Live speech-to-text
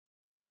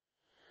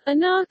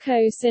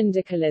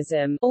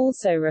Anarcho-syndicalism,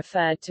 also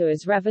referred to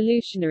as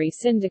revolutionary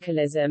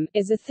syndicalism,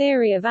 is a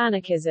theory of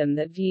anarchism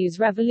that views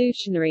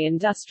revolutionary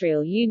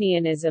industrial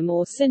unionism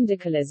or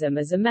syndicalism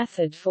as a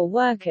method for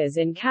workers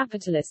in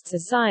capitalist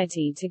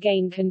society to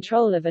gain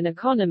control of an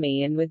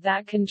economy and with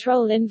that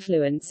control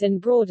influence in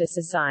broader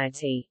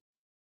society.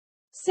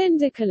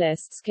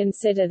 Syndicalists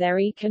consider their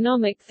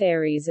economic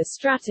theories a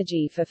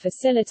strategy for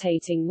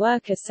facilitating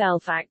worker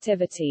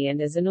self-activity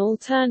and as an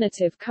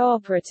alternative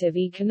cooperative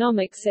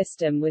economic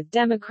system with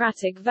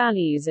democratic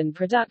values and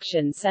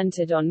production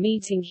centered on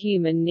meeting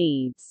human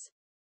needs.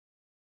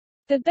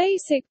 The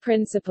basic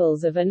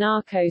principles of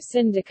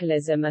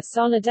anarcho-syndicalism are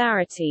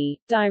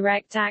solidarity,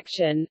 direct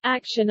action,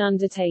 action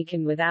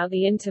undertaken without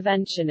the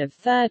intervention of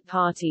third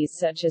parties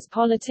such as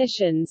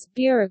politicians,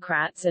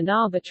 bureaucrats and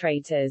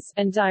arbitrators,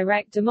 and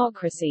direct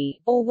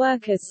democracy, or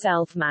workers'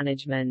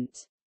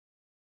 self-management.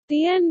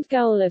 The end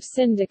goal of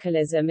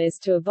syndicalism is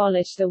to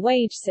abolish the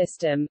wage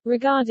system,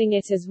 regarding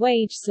it as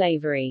wage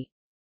slavery.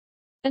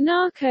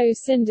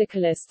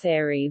 Anarcho-syndicalist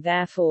theory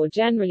therefore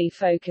generally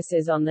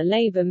focuses on the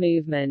labor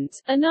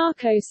movement.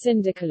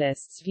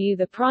 Anarcho-syndicalists view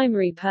the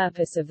primary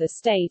purpose of the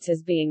state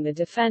as being the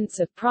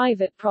defense of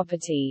private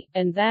property,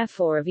 and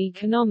therefore of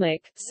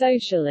economic,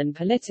 social and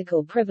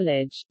political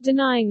privilege,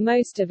 denying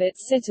most of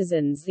its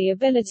citizens the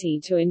ability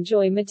to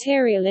enjoy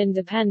material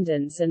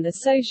independence and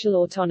the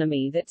social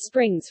autonomy that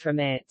springs from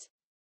it.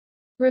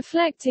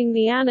 Reflecting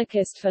the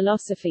anarchist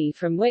philosophy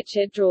from which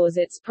it draws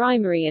its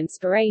primary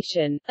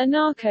inspiration,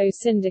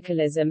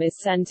 anarcho-syndicalism is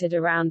centered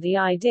around the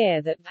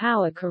idea that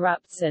power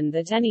corrupts and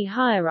that any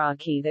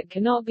hierarchy that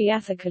cannot be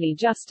ethically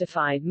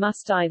justified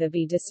must either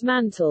be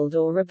dismantled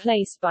or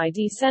replaced by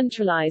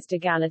decentralized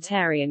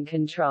egalitarian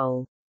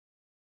control.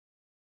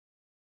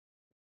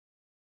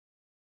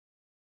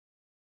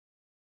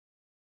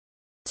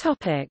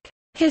 Topic: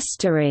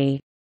 History.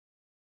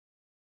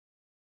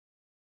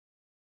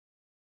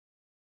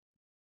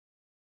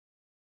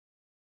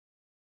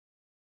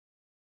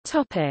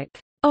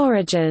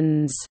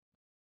 Origins.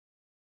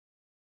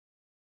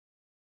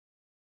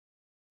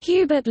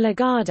 Hubert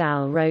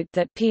Lagardelle wrote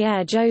that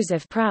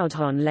Pierre-Joseph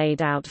Proudhon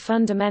laid out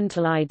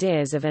fundamental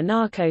ideas of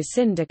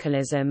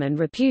anarcho-syndicalism and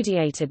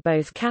repudiated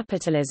both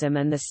capitalism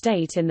and the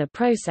state in the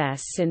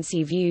process since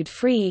he viewed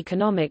free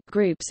economic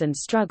groups and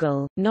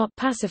struggle, not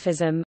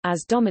pacifism,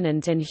 as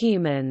dominant in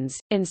humans.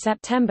 In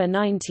September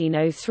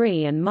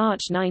 1903 and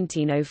March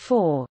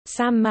 1904,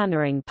 Sam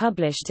Mannering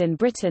published in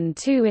Britain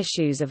 2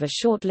 issues of a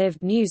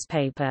short-lived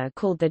newspaper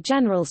called The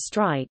General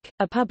Strike,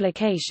 a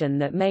publication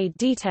that made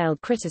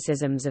detailed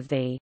criticisms of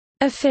the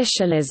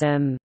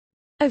officialism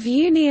of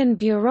union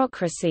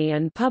bureaucracy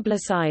and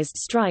publicized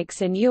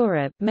strikes in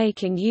Europe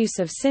making use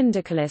of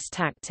syndicalist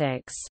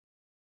tactics.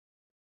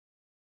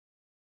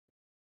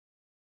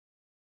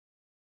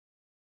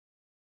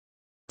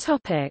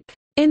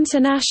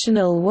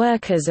 International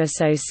Workers'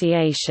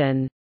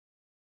 Association.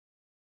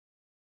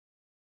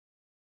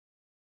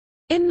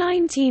 In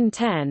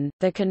 1910,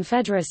 the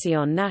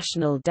Confederación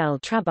Nacional del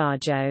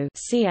Trabajo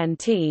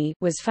 (CNT)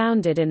 was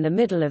founded in the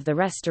middle of the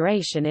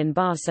Restoration in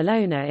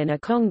Barcelona in a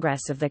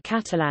congress of the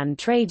Catalan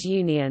trade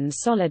union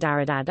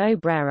Solidaridad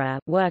Obrera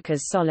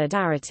 (Workers'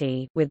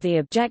 Solidarity), with the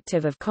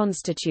objective of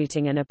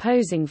constituting an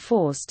opposing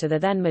force to the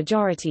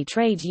then-majority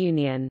trade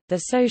union,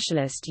 the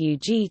socialist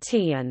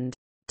UGT, and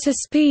to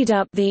speed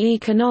up the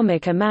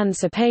economic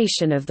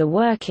emancipation of the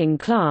working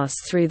class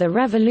through the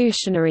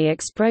revolutionary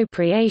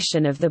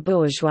expropriation of the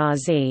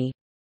bourgeoisie.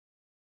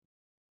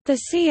 The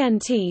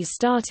CNT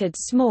started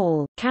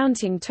small,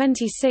 counting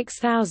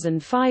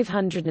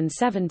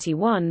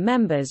 26,571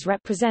 members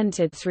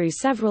represented through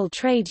several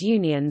trade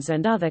unions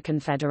and other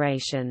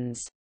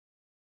confederations.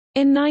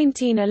 In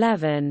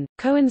 1911,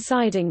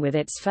 coinciding with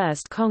its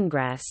first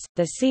Congress,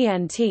 the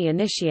CNT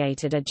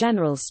initiated a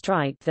general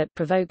strike that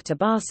provoked a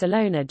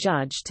Barcelona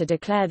judge to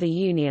declare the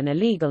union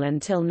illegal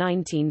until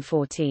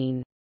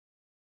 1914.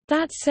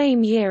 That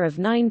same year of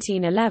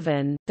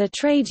 1911, the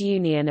trade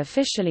union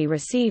officially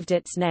received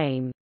its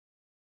name.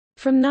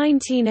 From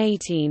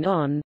 1918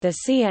 on, the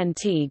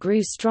CNT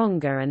grew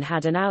stronger and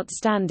had an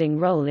outstanding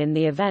role in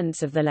the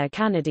events of the Le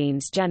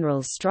Canadiens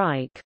general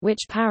strike,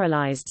 which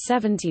paralyzed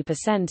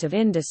 70% of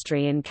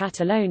industry in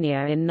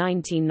Catalonia in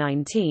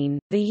 1919,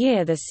 the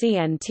year the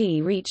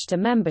CNT reached a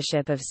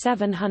membership of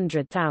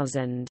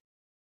 700,000.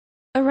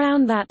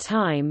 Around that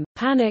time,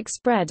 panic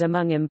spread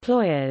among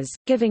employers,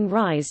 giving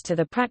rise to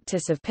the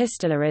practice of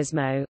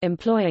pistolerismo,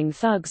 employing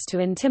thugs to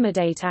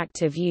intimidate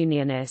active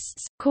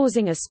unionists,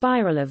 causing a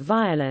spiral of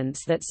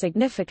violence that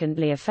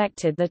significantly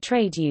affected the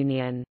trade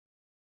union.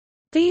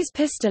 These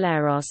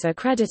pistoleros are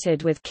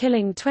credited with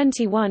killing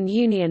 21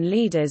 union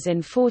leaders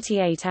in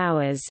 48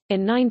 hours.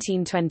 In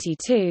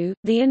 1922,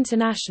 the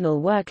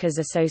International Workers'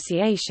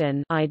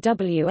 Association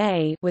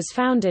 (IWA) was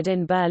founded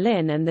in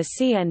Berlin and the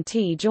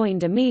CNT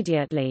joined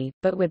immediately,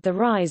 but with the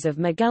rise of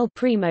Miguel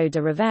Primo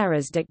de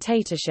Rivera's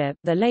dictatorship,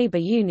 the labor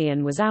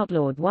union was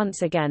outlawed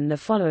once again the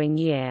following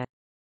year.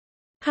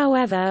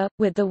 However,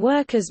 with the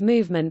workers'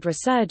 movement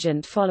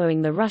resurgent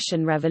following the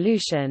Russian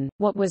Revolution,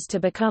 what was to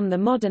become the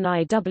modern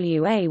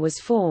IWA was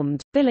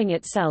formed, billing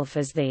itself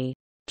as the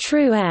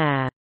true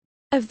heir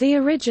of the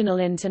original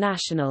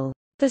International.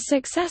 The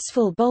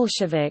successful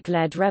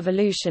Bolshevik-led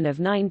revolution of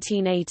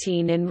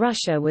 1918 in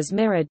Russia was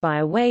mirrored by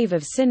a wave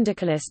of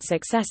syndicalist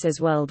successes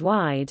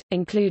worldwide,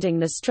 including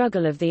the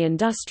Struggle of the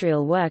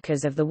Industrial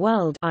Workers of the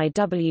World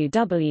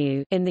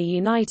 (IWW) in the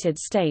United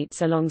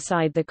States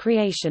alongside the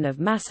creation of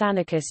mass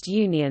anarchist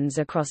unions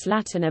across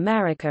Latin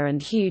America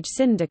and huge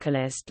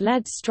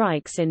syndicalist-led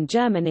strikes in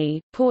Germany,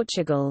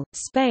 Portugal,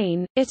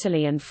 Spain,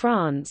 Italy and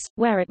France,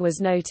 where it was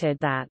noted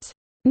that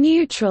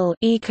neutral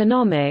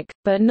economic,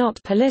 but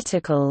not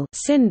political,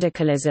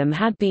 syndicalism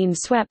had been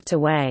swept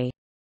away.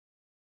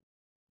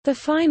 The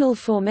final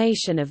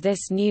formation of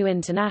this new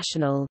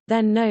international,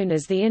 then known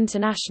as the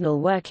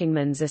International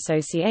Workingmen's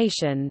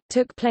Association,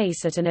 took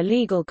place at an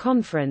illegal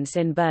conference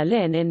in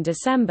Berlin in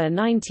December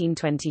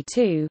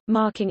 1922,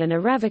 marking an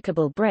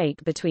irrevocable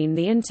break between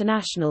the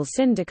international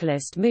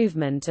syndicalist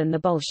movement and the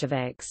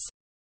Bolsheviks.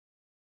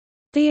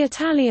 The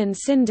Italian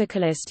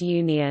Syndicalist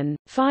Union,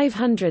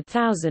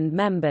 500,000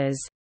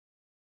 members.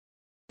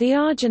 The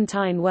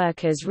Argentine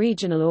Workers'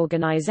 Regional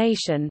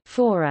Organization,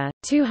 FORA,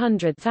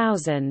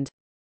 200,000.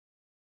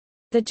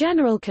 The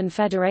General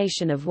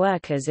Confederation of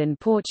Workers in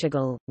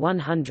Portugal,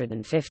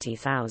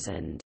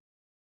 150,000.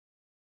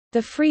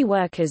 The Free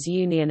Workers'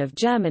 Union of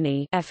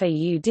Germany,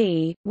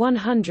 FAUD,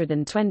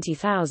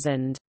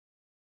 120,000.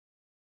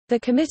 The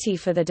Committee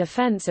for the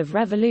Defense of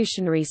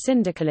Revolutionary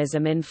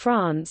Syndicalism in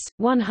France,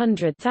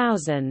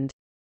 100,000.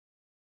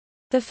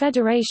 The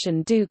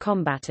Fédération du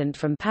Combattant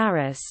from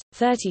Paris,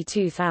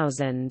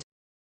 32,000.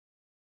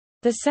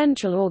 The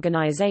Central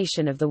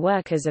Organization of the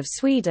Workers of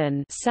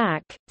Sweden,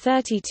 SAC,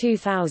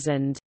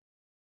 32,000.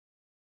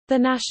 The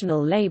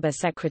National Labour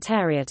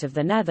Secretariat of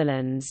the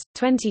Netherlands,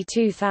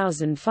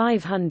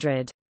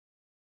 22,500.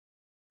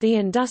 The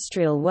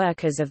Industrial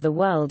Workers of the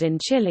World in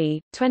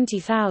Chile,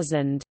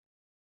 20,000.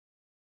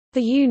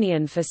 The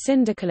Union for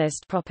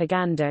Syndicalist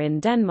Propaganda in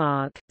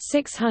Denmark,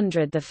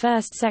 600. The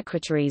first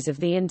secretaries of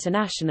the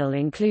International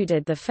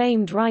included the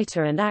famed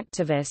writer and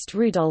activist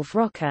Rudolf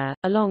Rocker,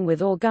 along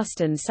with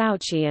Augustin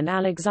Souchy and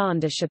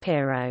Alexander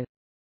Shapiro.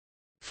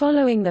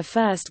 Following the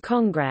First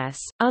Congress,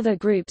 other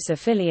groups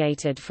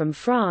affiliated from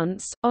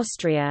France,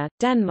 Austria,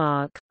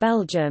 Denmark,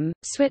 Belgium,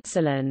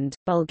 Switzerland,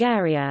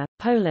 Bulgaria,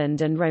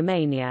 Poland and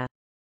Romania.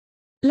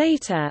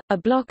 Later, a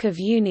block of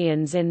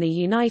unions in the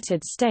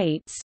United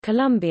States,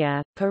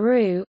 Colombia,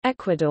 Peru,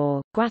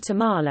 Ecuador,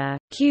 Guatemala,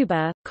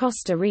 Cuba,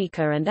 Costa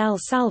Rica and El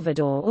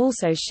Salvador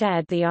also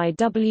shared the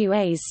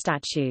IWA's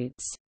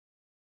statutes.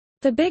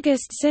 The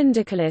biggest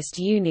syndicalist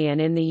union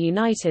in the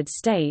United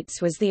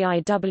States was the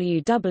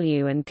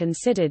IWW and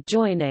considered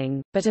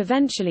joining, but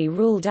eventually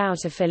ruled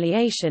out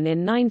affiliation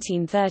in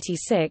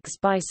 1936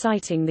 by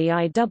citing the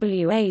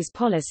IWA's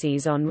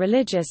policies on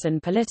religious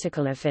and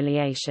political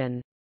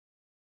affiliation.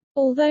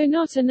 Although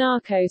not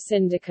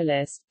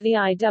anarcho-syndicalist, the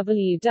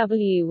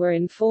IWW were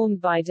informed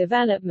by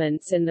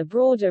developments in the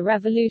broader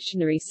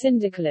revolutionary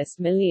syndicalist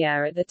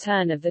milieu at the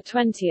turn of the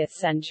 20th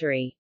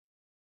century.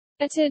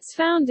 At its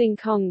founding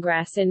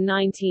Congress in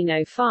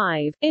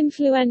 1905,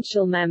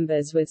 influential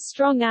members with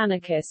strong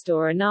anarchist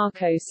or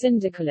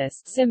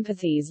anarcho-syndicalist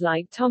sympathies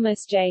like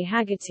Thomas J.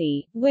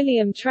 Haggerty,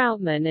 William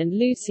Troutman and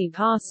Lucy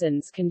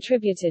Parsons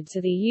contributed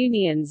to the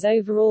union's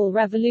overall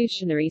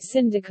revolutionary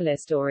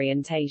syndicalist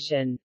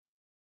orientation.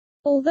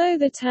 Although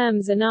the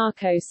terms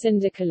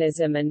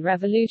anarcho-syndicalism and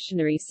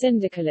revolutionary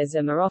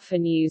syndicalism are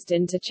often used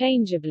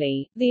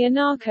interchangeably, the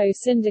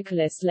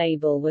anarcho-syndicalist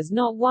label was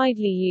not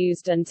widely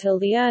used until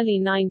the early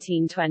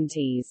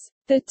 1920s.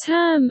 The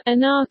term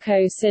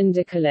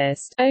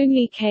anarcho-syndicalist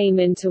only came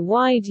into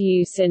wide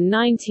use in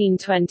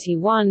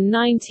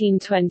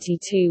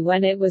 1921–1922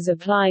 when it was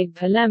applied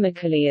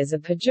polemically as a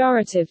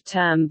pejorative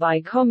term by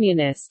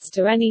communists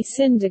to any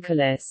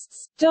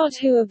syndicalists,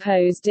 who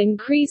opposed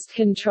increased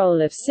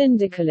control of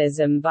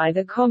syndicalism by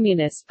the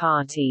communist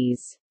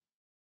parties.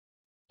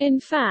 In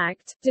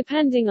fact,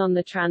 depending on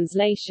the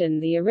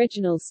translation, the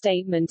original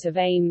statement of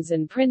aims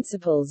and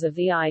principles of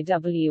the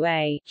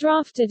IWA,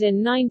 drafted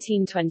in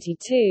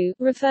 1922,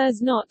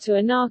 refers not to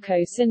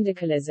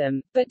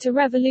anarcho-syndicalism, but to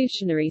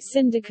revolutionary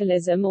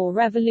syndicalism or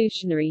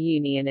revolutionary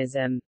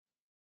unionism.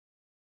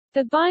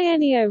 The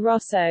Biennio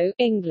Rosso,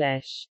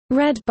 English,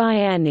 Red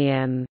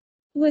Biennium,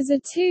 was a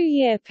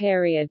two-year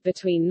period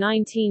between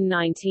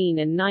 1919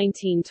 and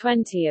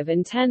 1920 of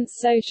intense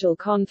social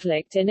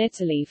conflict in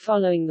Italy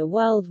following the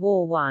World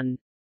War I.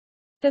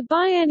 The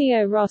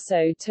Biennio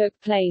Rosso took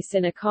place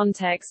in a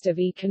context of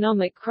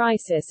economic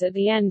crisis at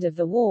the end of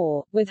the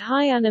war, with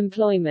high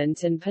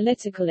unemployment and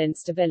political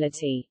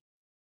instability.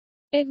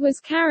 It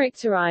was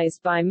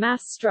characterized by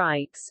mass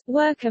strikes,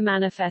 worker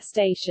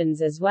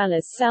manifestations as well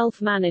as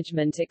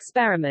self-management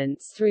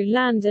experiments through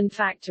land and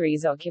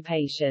factories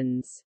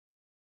occupations.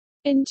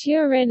 In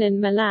Turin and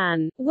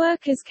Milan,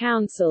 workers'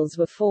 councils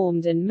were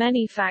formed and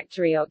many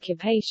factory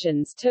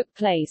occupations took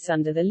place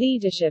under the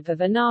leadership of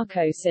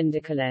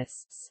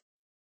anarcho-syndicalists.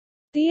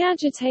 The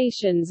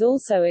agitations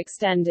also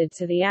extended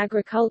to the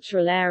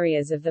agricultural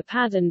areas of the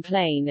Padan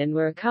Plain and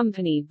were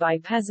accompanied by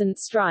peasant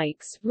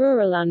strikes,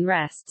 rural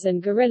unrests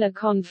and guerrilla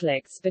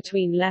conflicts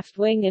between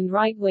left-wing and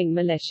right-wing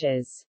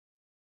militias.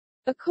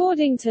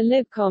 According to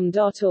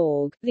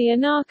Libcom.org, the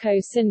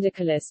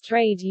anarcho-syndicalist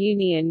trade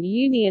union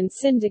Union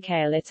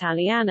Sindacale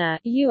Italiana,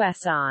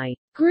 USI,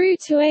 grew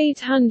to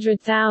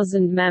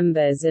 800,000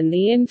 members, and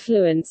the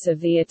influence of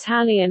the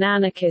Italian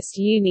Anarchist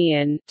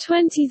Union,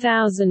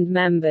 20,000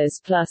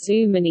 members plus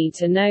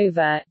Umanita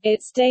Nova,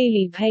 its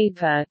daily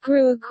paper,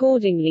 grew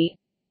accordingly.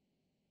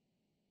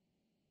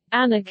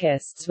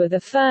 Anarchists were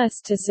the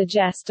first to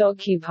suggest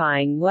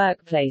occupying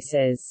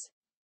workplaces.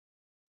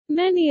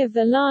 Many of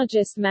the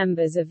largest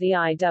members of the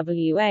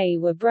IWA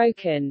were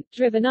broken,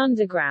 driven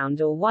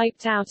underground or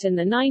wiped out in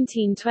the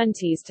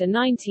 1920s to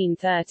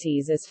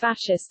 1930s as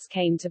fascists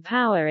came to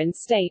power in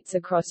states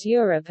across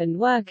Europe and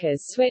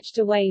workers switched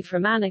away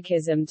from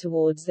anarchism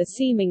towards the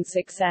seeming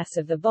success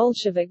of the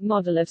Bolshevik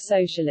model of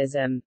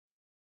socialism.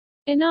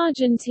 In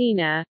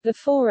Argentina, the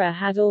Fora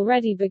had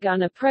already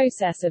begun a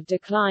process of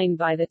decline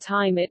by the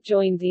time it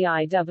joined the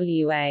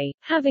IWA,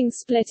 having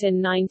split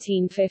in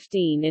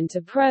 1915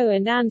 into pro-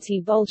 and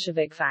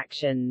anti-Bolshevik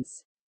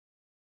factions.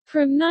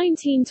 From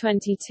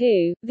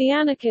 1922, the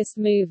anarchist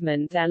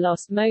movement there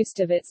lost most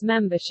of its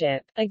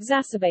membership,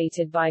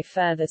 exacerbated by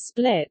further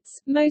splits,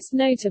 most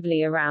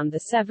notably around the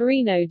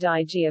Severino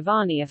di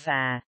Giovanni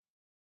affair.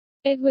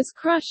 It was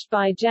crushed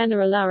by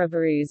General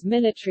Uribarru's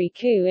military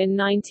coup in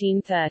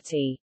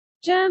 1930.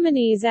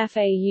 Germany's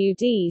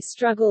FAUD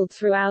struggled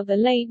throughout the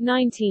late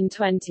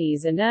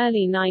 1920s and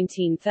early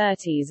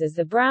 1930s as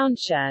the Brown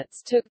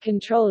Shirts took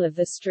control of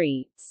the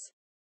streets.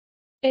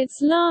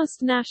 Its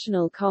last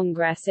National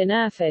Congress in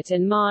Erfurt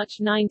in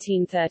March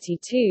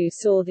 1932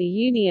 saw the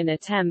Union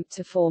attempt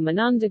to form an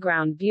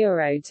underground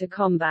bureau to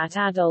combat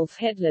Adolf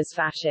Hitler's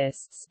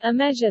fascists, a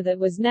measure that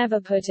was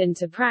never put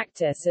into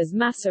practice as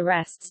mass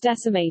arrests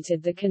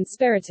decimated the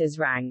conspirators'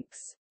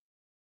 ranks.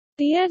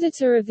 The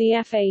editor of the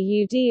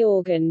FAUD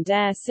organ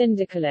Der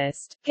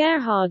Syndicalist,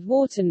 Gerhard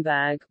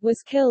Wartenberg,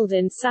 was killed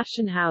in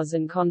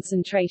Sachsenhausen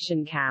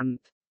concentration camp.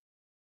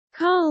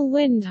 Karl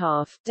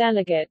Windhoff,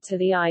 delegate to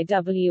the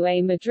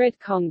IWA Madrid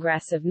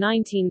Congress of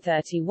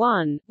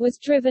 1931, was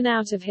driven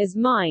out of his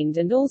mind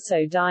and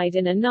also died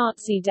in a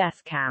Nazi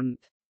death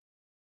camp.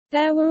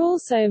 There were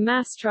also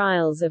mass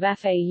trials of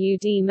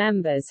FAUD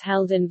members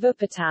held in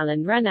Wuppertal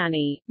and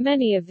Renani,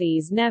 many of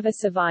these never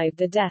survived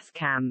the death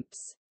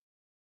camps.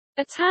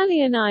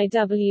 Italian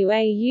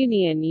IWA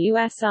Union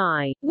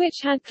USI,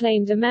 which had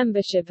claimed a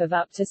membership of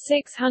up to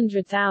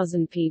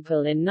 600,000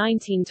 people in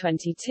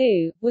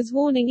 1922, was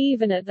warning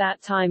even at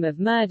that time of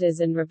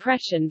murders and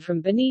repression from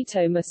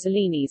Benito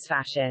Mussolini's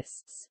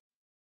fascists.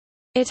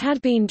 It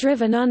had been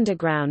driven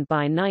underground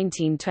by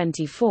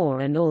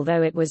 1924, and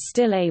although it was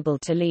still able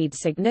to lead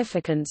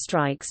significant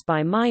strikes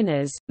by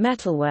miners,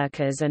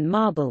 metalworkers and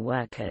marble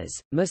workers,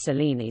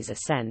 Mussolini's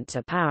ascent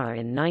to power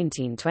in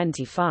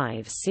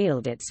 1925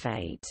 sealed its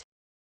fate.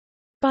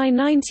 By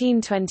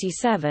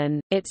 1927,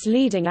 its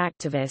leading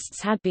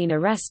activists had been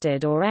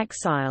arrested or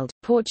exiled.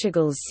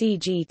 Portugal's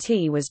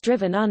CGT was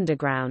driven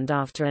underground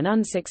after an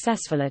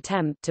unsuccessful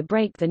attempt to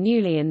break the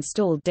newly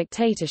installed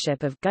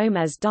dictatorship of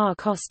Gomes da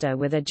Costa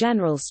with a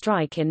general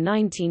strike in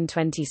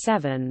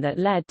 1927 that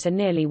led to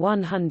nearly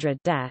 100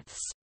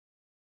 deaths.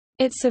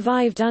 It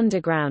survived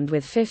underground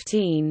with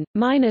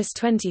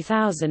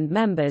 15–20,000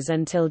 members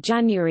until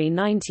January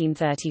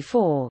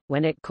 1934,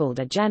 when it called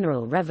a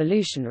general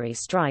revolutionary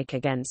strike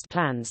against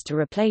plans to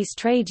replace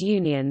trade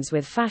unions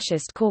with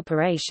fascist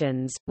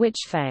corporations,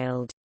 which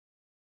failed.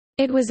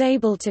 It was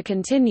able to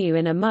continue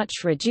in a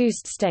much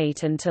reduced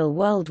state until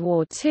World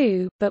War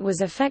II, but was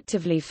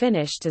effectively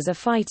finished as a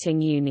fighting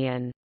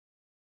union.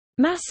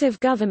 Massive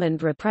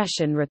government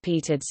repression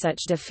repeated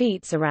such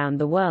defeats around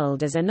the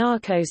world as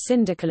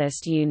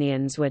anarcho-syndicalist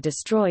unions were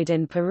destroyed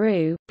in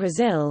Peru,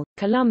 Brazil,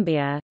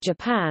 Colombia,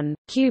 Japan,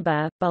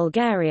 Cuba,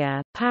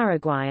 Bulgaria,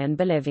 Paraguay and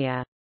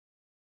Bolivia.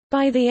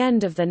 By the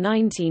end of the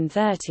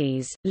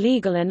 1930s,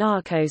 legal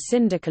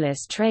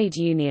anarcho-syndicalist trade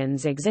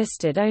unions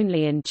existed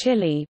only in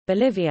Chile,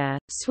 Bolivia,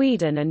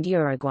 Sweden and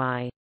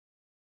Uruguay.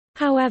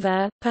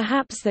 However,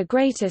 perhaps the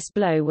greatest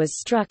blow was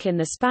struck in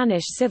the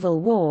Spanish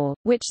Civil War,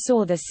 which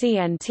saw the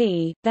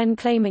CNT, then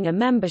claiming a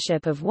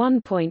membership of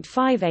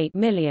 1.58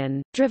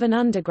 million, driven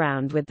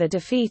underground with the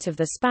defeat of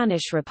the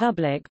Spanish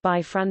Republic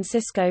by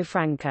Francisco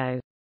Franco.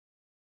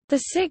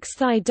 The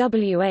 6th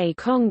IWA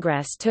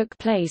Congress took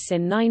place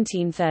in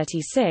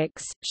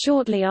 1936,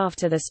 shortly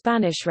after the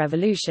Spanish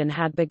Revolution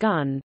had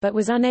begun, but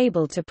was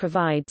unable to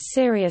provide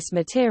serious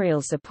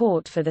material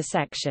support for the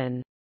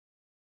section.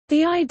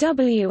 The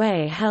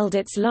IWA held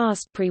its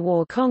last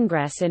pre-war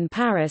congress in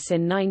Paris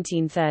in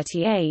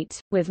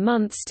 1938. With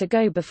months to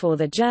go before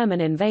the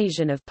German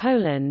invasion of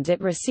Poland,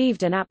 it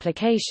received an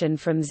application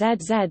from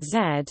ZZZ,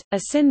 a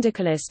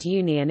syndicalist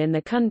union in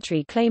the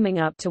country claiming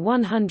up to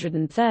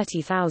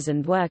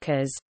 130,000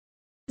 workers.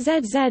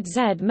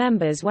 ZZZ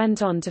members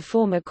went on to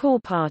form a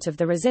core part of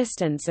the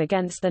resistance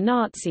against the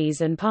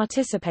Nazis and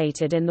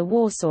participated in the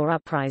Warsaw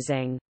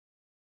Uprising.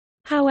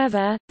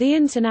 However, the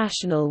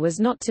International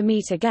was not to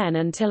meet again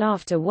until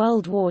after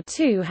World War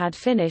II had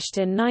finished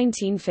in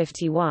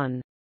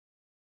 1951.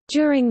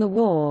 During the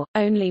war,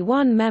 only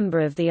one member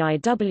of the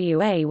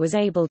IWA was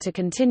able to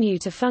continue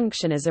to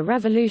function as a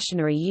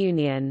revolutionary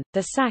union,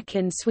 the SAC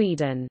in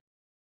Sweden.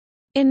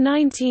 In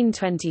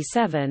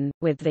 1927,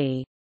 with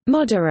the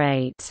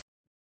moderate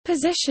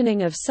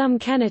positioning of some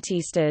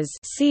Kenetistas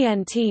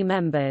 (CNT)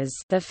 members,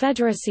 the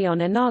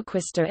Federación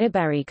Anarquista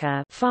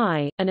Ibérica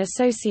 (FI), an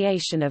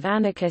association of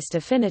anarchist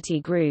affinity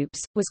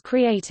groups, was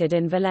created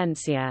in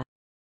Valencia.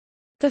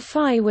 The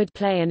FI would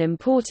play an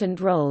important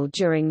role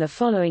during the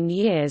following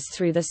years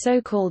through the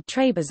so-called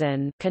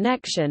Trebizond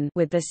connection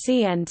with the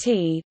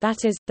CNT,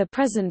 that is, the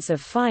presence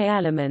of FI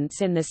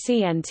elements in the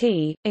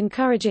CNT,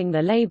 encouraging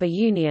the labor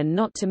union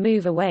not to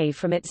move away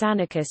from its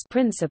anarchist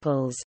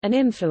principles, an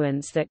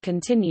influence that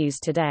continues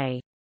today.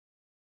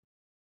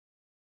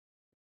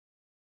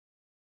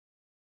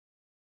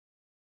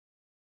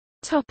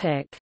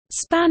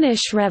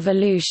 Spanish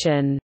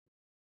Revolution.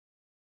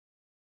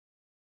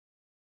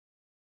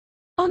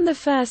 On 1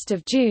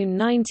 June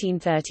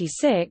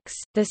 1936,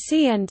 the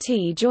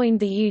CNT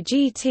joined the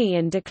UGT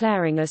in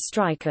declaring a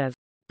strike of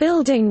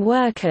building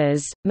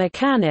workers,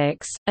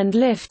 mechanics, and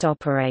lift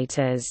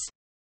operators.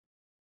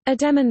 A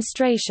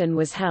demonstration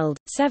was held,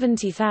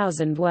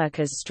 70,000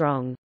 workers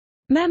strong.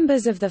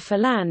 Members of the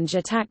Falange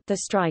attacked the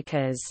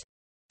strikers.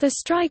 The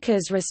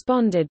strikers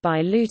responded by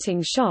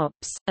looting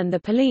shops, and the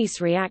police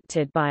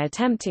reacted by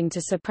attempting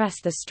to suppress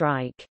the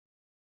strike.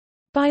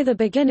 By the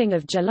beginning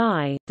of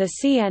July, the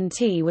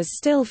CNT was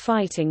still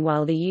fighting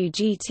while the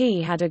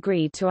UGT had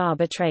agreed to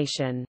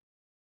arbitration.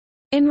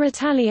 In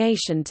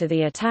retaliation to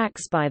the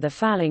attacks by the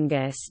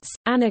Falangists,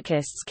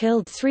 anarchists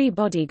killed 3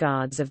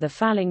 bodyguards of the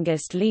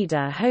Falangist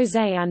leader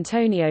José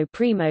Antonio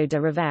Primo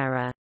de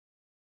Rivera.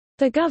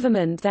 The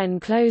government then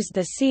closed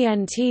the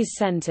CNT's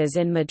centers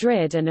in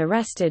Madrid and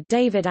arrested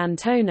David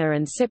Antona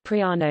and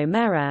Cipriano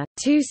Mera,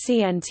 2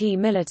 CNT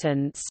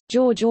militants.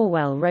 George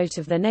Orwell wrote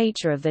of the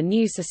nature of the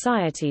new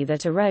society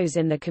that arose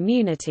in the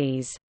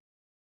communities.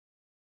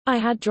 I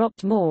had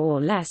dropped more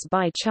or less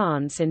by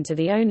chance into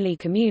the only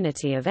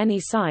community of any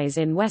size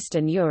in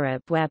Western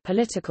Europe where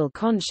political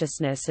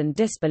consciousness and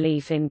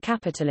disbelief in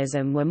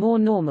capitalism were more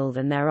normal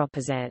than their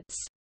opposites.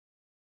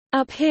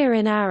 Up here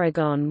in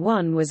Aragon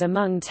one was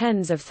among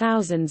tens of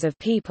thousands of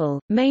people,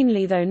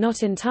 mainly though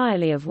not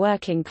entirely of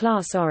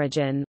working-class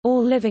origin,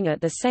 all living at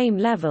the same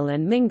level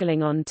and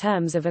mingling on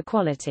terms of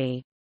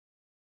equality.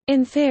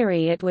 In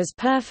theory it was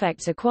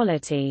perfect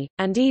equality,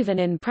 and even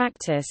in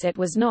practice it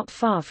was not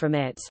far from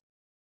it.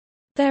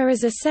 There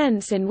is a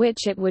sense in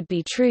which it would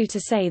be true to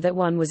say that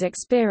one was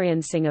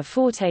experiencing a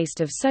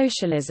foretaste of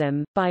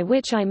socialism, by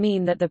which I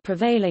mean that the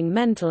prevailing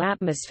mental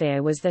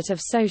atmosphere was that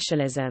of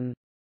socialism.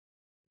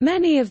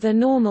 Many of the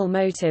normal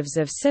motives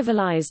of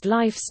civilized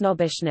life,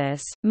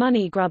 snobbishness,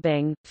 money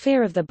grubbing,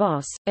 fear of the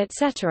boss,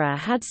 etc.,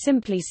 had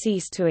simply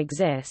ceased to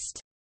exist.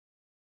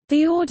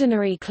 The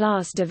ordinary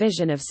class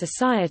division of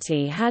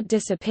society had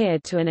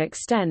disappeared to an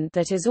extent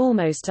that is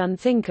almost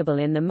unthinkable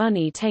in the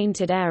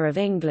money-tainted air of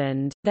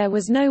England. There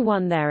was no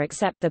one there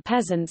except the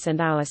peasants and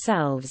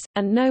ourselves,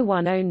 and no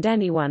one owned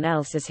anyone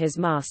else as his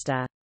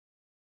master.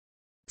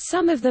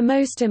 Some of the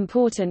most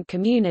important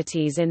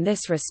communities in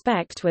this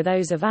respect were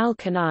those of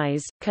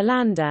Alcanais,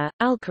 Calanda,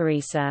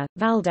 Alcoriza,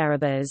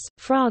 Valderrabas,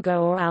 Fraga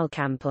or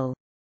Alcampel.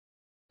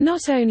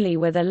 Not only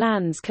were the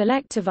lands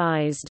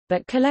collectivized,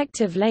 but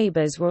collective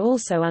labors were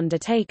also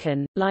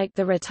undertaken, like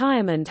the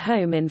retirement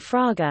home in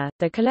Fraga,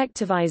 the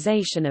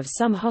collectivization of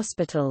some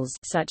hospitals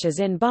such as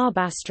in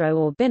Barbastro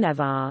or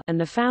Binevar, and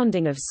the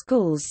founding of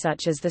schools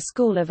such as the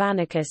School of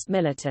Anarchist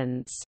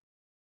Militants.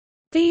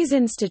 These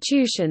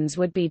institutions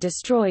would be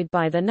destroyed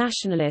by the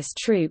nationalist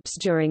troops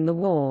during the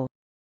war.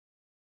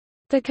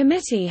 The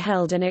committee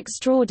held an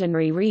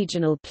extraordinary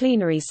regional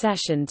plenary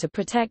session to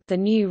protect the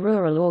new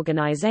rural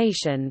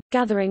organization,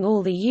 gathering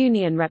all the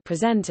union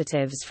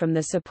representatives from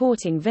the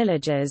supporting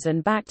villages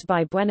and backed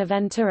by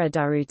Buenaventura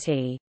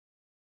Durruti.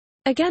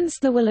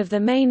 Against the will of the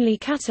mainly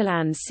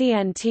Catalan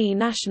CNT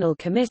National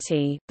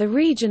Committee, the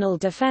Regional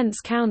Defense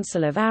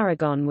Council of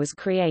Aragon was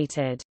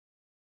created.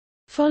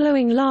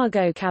 Following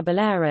Largo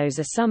Caballero's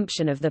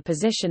assumption of the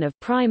position of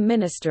Prime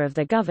Minister of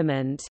the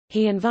government,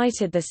 he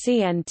invited the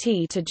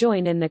CNT to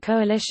join in the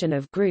coalition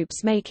of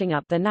groups making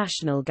up the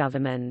national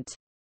government.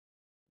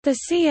 The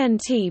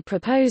CNT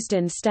proposed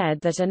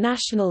instead that a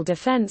National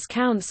Defense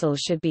Council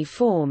should be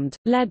formed,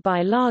 led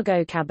by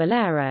Largo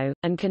Caballero,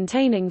 and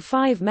containing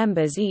 5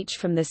 members each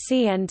from the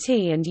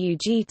CNT and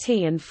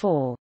UGT and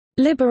 4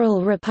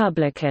 liberal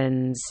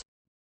Republicans.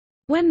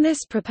 When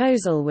this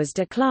proposal was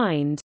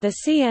declined, the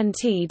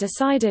CNT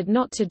decided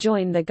not to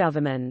join the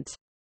government.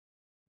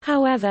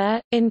 However,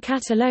 in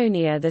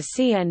Catalonia the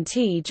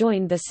CNT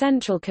joined the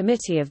Central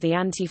Committee of the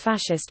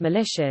Anti-Fascist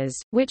Militias,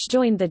 which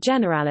joined the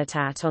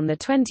Generalitat on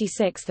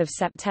 26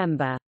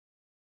 September.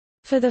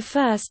 For the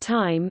first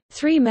time,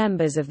 3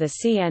 members of the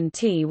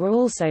CNT were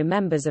also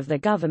members of the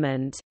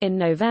government. In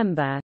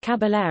November,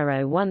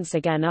 Caballero once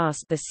again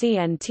asked the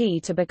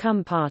CNT to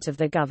become part of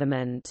the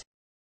government.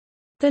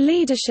 The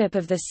leadership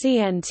of the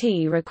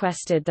CNT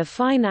requested the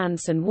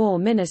finance and war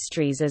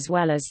ministries as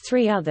well as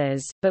 3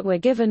 others, but were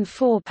given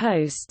 4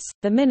 posts,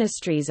 the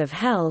ministries of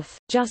health,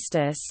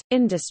 justice,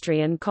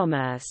 industry and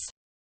commerce.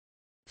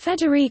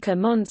 Federica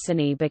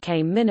Montseny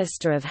became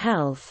Minister of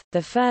Health,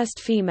 the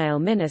first female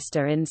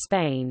minister in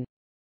Spain.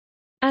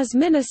 As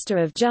Minister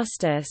of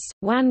Justice,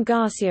 Juan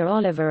García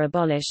Oliver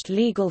abolished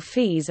legal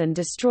fees and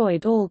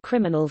destroyed all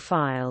criminal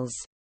files.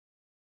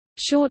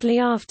 Shortly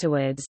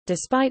afterwards,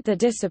 despite the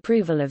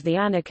disapproval of the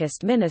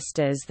anarchist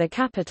ministers, the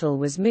capital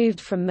was moved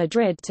from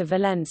Madrid to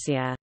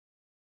Valencia.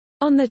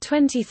 On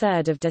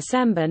 23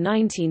 December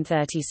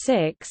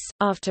 1936,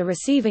 after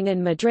receiving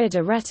in Madrid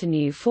a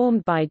retinue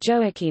formed by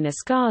Joaquín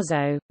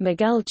Escarzo,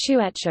 Miguel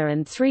Chuecha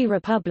and 3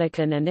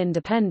 Republican and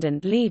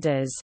independent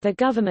leaders, the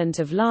government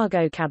of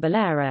Largo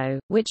Caballero,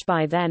 which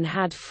by then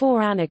had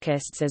 4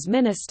 anarchists as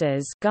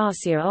ministers,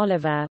 García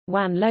Oliver,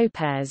 Juan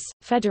López,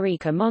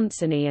 Federica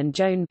Montseny and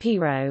Joan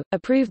Piró,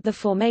 approved the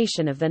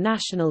formation of the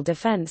National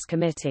Defense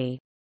Committee.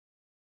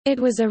 It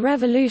was a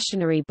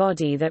revolutionary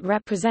body that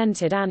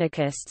represented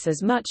anarchists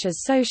as much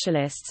as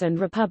socialists and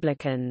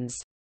republicans.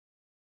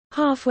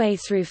 Halfway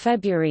through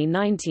February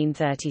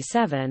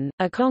 1937,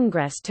 a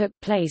congress took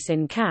place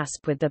in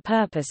Caspe with the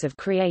purpose of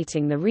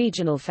creating the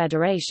Regional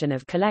Federation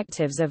of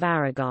Collectives of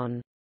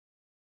Aragon.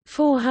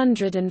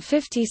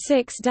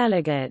 456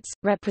 delegates,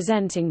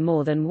 representing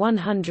more than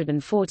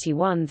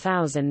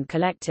 141,000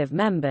 collective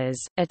members,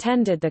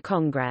 attended the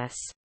congress.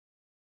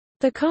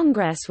 The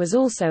Congress was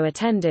also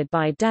attended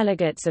by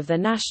delegates of the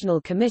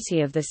National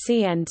Committee of the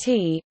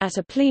CNT. At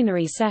a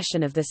plenary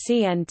session of the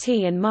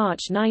CNT in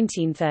March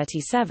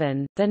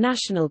 1937, the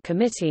National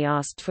Committee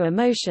asked for a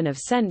motion of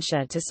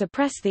censure to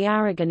suppress the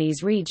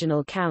Aragonese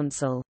Regional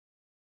Council.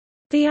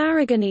 The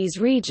Aragonese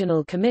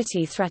Regional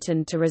Committee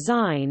threatened to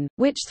resign,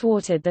 which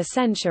thwarted the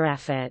censure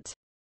effort.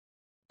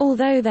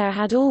 Although there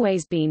had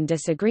always been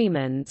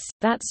disagreements,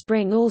 that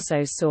spring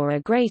also saw a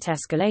great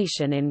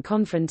escalation in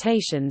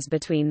confrontations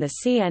between the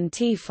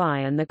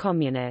CNT-FI and the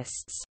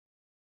Communists.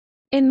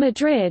 In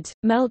Madrid,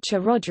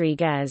 Melchor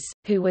Rodriguez,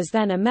 who was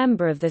then a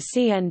member of the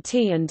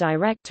CNT and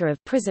director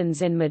of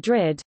prisons in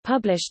Madrid,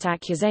 published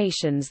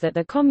accusations that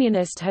the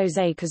communist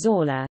José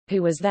Cazorla,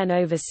 who was then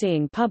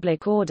overseeing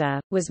public order,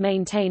 was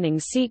maintaining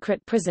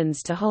secret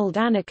prisons to hold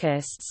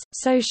anarchists,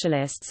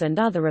 socialists and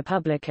other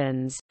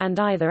republicans, and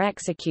either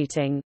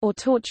executing, or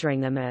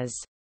torturing them as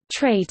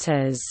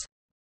traitors.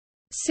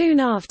 Soon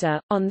after,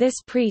 on this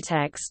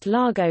pretext,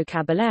 Largo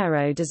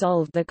Caballero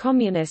dissolved the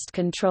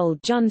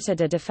communist-controlled Junta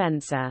de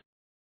Defensa.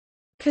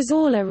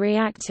 Cazorla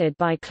reacted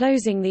by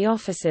closing the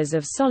offices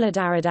of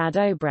Solidaridad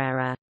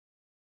Obrera.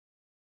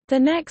 The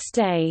next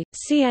day,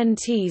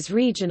 CNT's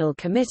regional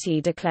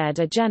committee declared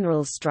a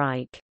general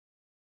strike.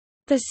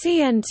 The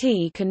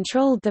CNT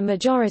controlled the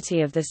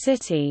majority of the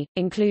city,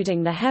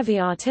 including the heavy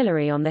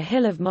artillery on the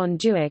hill of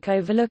Montjuic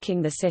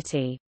overlooking the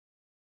city.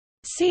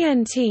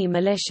 CNT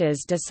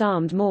militias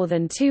disarmed more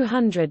than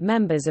 200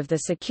 members of the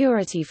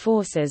security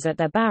forces at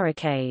their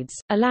barricades,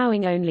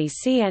 allowing only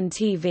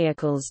CNT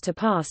vehicles to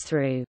pass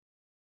through.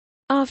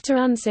 After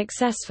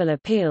unsuccessful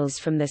appeals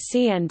from the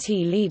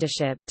CNT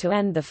leadership to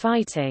end the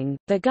fighting,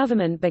 the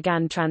government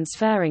began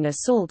transferring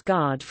assault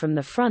guard from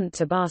the front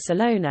to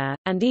Barcelona,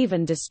 and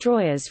even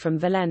destroyers from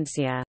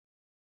Valencia.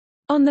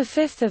 On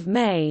 5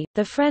 May,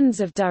 the Friends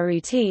of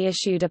Durruti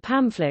issued a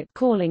pamphlet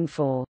calling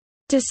for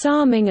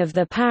disarming of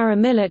the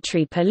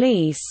paramilitary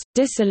police,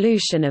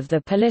 dissolution of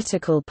the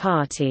political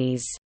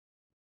parties,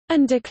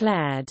 and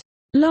declared,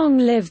 "Long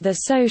live the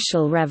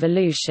social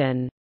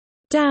revolution!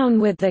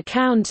 Down with the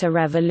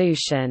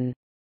counter-revolution!"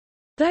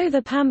 Though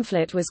the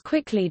pamphlet was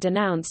quickly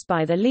denounced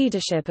by the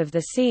leadership of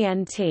the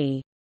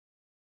CNT.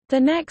 The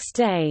next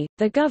day,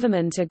 the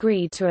government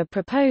agreed to a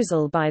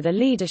proposal by the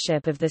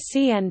leadership of the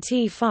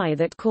CNT-FI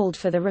that called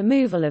for the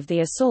removal of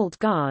the assault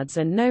guards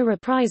and no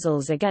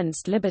reprisals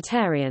against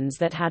libertarians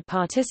that had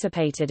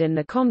participated in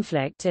the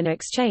conflict in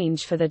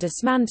exchange for the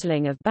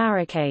dismantling of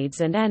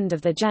barricades and end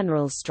of the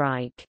general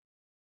strike.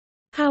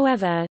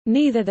 However,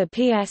 neither the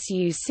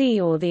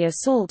PSUC or the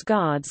assault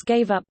guards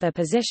gave up their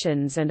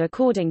positions and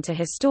according to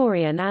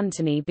historian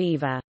Anthony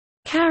Beaver,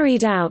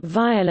 carried out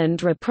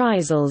violent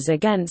reprisals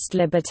against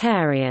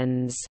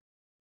libertarians.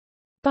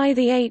 By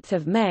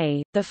 8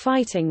 May, the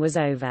fighting was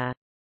over.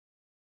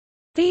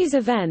 These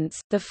events,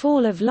 the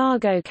fall of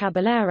Largo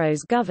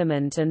Caballero's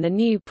government and the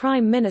new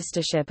prime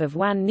ministership of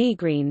Juan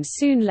Negrín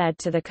soon led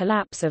to the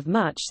collapse of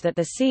much that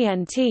the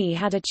CNT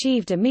had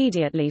achieved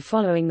immediately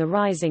following the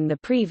rising the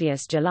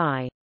previous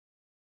July.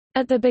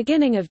 At the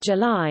beginning of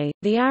July,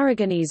 the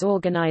Aragonese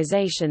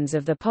organizations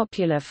of the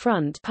Popular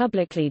Front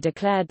publicly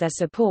declared their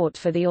support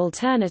for the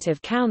Alternative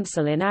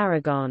Council in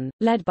Aragon,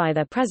 led by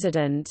their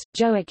president,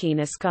 Joaquín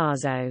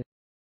Escarzo.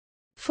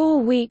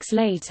 4 weeks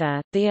later,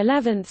 the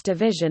 11th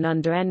Division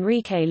under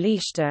Enrique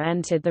Lista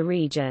entered the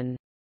region.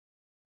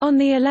 On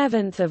the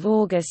 11th of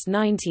August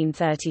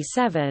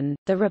 1937,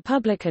 the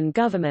Republican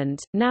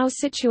government, now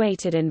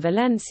situated in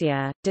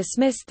Valencia,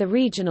 dismissed the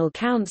Regional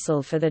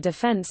Council for the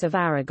Defense of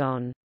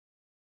Aragon.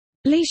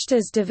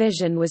 Leicester's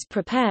division was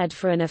prepared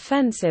for an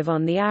offensive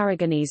on the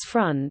Aragonese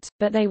front,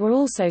 but they were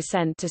also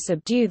sent to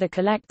subdue the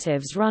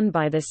collectives run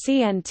by the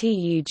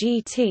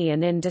CNT-UGT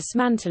and in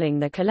dismantling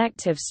the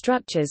collective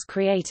structures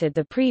created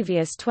the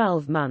previous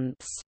 12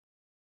 months.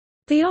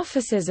 The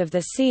offices of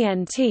the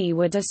CNT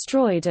were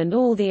destroyed and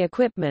all the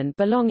equipment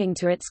belonging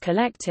to its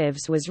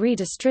collectives was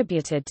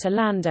redistributed to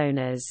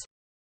landowners.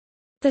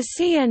 The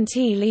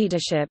CNT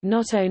leadership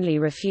not only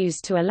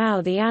refused to allow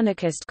the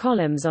anarchist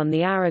columns on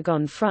the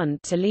Aragon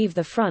front to leave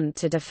the front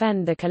to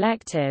defend the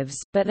collectives,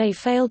 but they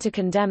failed to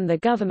condemn the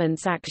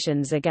government's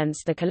actions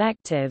against the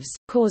collectives,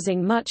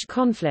 causing much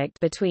conflict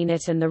between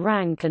it and the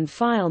rank and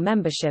file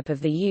membership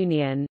of the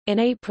Union. In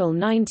April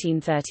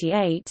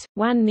 1938,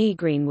 Juan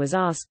Negrin was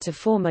asked to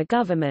form a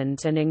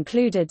government and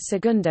included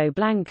Segundo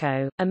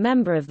Blanco, a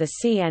member of the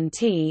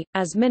CNT,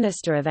 as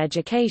Minister of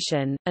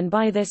Education, and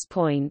by this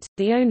point,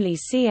 the only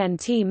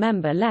CNT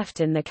member left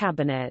in the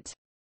cabinet.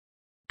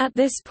 At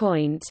this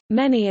point,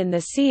 many in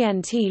the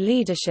CNT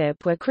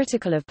leadership were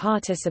critical of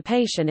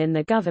participation in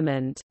the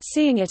government,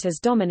 seeing it as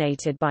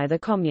dominated by the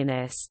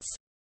communists.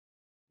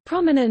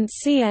 Prominent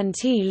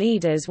CNT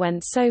leaders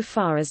went so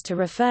far as to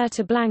refer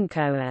to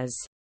Blanco as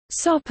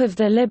 "sop of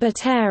the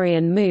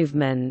libertarian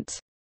movement"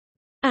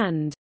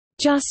 and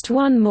 "just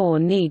one more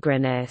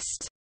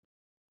Negrinist."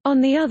 On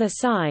the other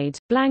side,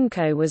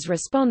 Blanco was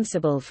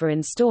responsible for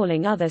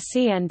installing other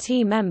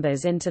CNT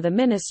members into the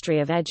Ministry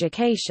of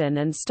Education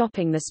and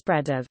stopping the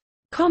spread of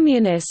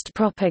communist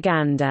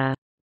propaganda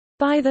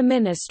by the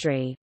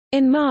ministry.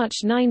 In March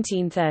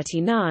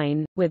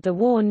 1939, with the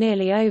war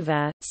nearly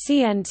over,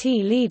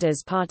 CNT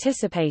leaders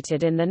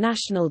participated in the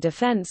National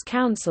Defense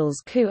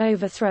Council's coup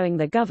overthrowing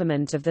the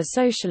government of the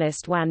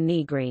socialist Juan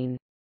Negrin.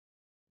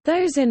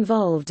 Those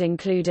involved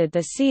included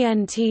the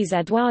CNT's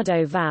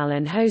Eduardo Val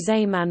and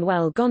José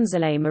Manuel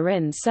González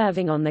Marín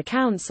serving on the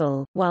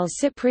council, while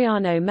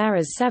Cipriano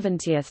Mera's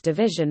 70th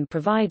Division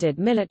provided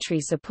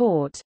military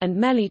support, and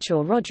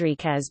Melchor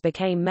Rodríguez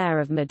became mayor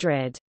of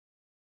Madrid.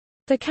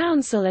 The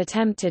council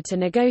attempted to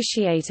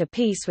negotiate a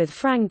peace with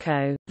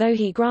Franco, though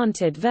he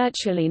granted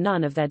virtually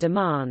none of their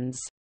demands.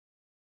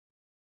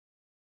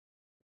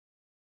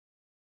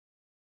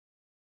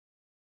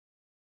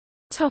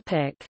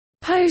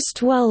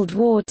 Post-World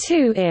War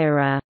II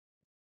era.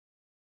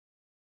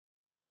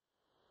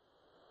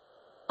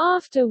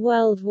 After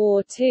World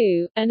War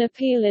II, an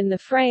appeal in the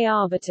Freie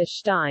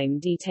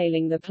Arbeiterstimme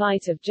detailing the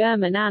plight of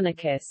German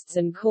anarchists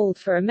and called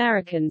for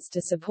Americans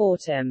to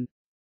support him.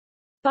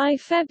 By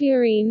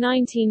February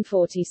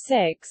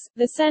 1946,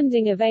 the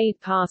sending of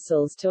aid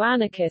parcels to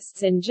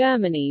anarchists in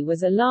Germany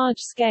was a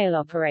large-scale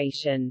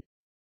operation.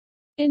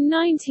 In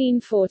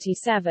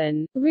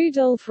 1947,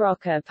 Rudolf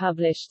Rocker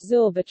published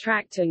Zur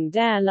Betrachtung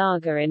der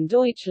Lage in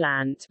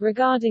Deutschland,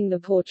 regarding the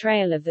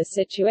portrayal of the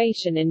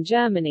situation in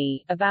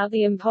Germany, about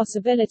the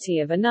impossibility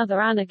of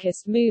another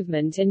anarchist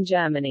movement in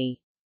Germany.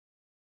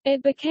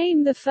 It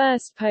became the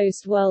first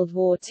post-World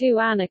War II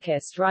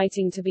anarchist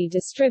writing to be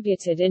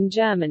distributed in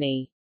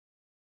Germany.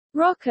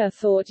 Rocker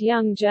thought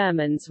young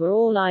Germans were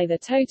all either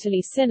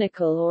totally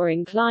cynical or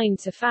inclined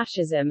to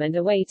fascism and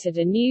awaited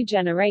a new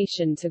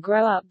generation to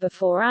grow up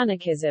before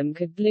anarchism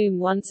could bloom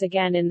once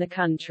again in the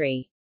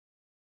country.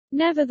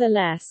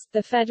 Nevertheless,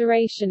 the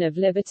Federation of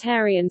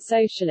Libertarian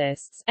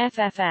Socialists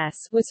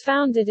 (FFS) was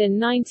founded in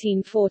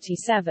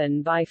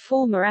 1947 by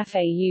former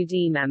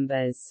FAUD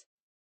members.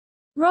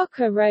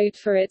 Rocker wrote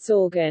for its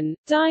organ,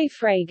 Die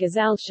Freie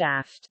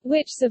Gesellschaft,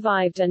 which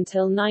survived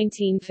until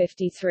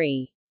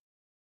 1953.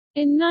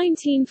 In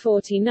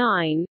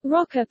 1949,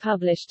 Rocker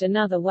published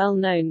another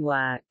well-known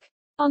work.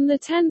 On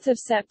 10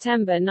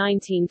 September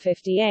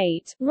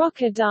 1958,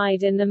 Rocker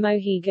died in the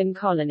Mohegan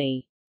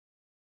Colony.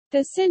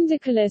 The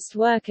Syndicalist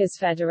Workers'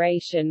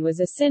 Federation was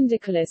a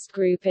syndicalist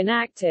group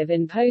inactive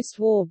in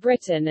post-war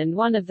Britain and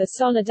one of the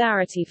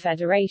Solidarity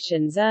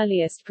Federation's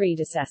earliest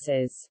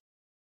predecessors.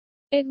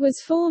 It was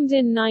formed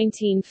in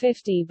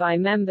 1950 by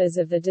members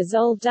of the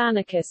dissolved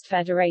Anarchist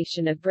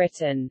Federation of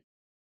Britain.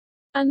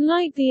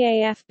 Unlike the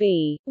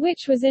AFB,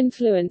 which was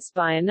influenced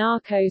by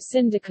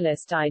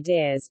anarcho-syndicalist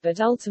ideas but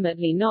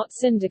ultimately not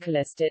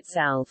syndicalist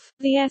itself,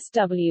 the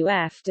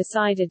SWF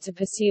decided to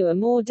pursue a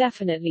more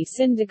definitely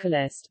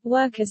syndicalist,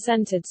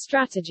 worker-centered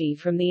strategy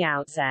from the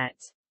outset.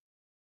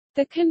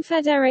 The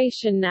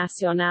Confédération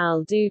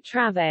Nationale du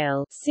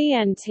Travail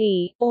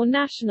 (CNT), or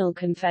National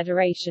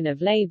Confederation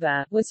of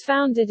Labor, was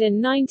founded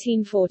in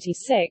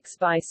 1946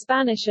 by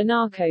Spanish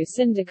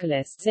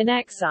anarcho-syndicalists in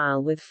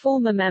exile with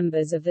former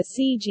members of the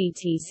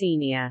CGT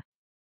Senior.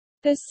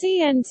 The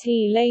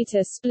CNT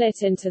later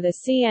split into the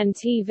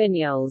CNT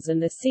Vignoles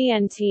and the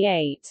CNT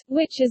 8,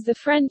 which is the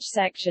French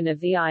section of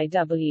the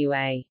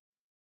IWA.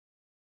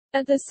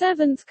 At the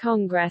Seventh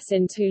Congress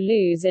in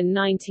Toulouse in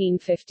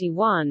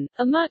 1951,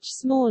 a much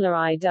smaller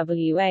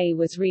IWA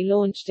was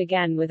relaunched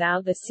again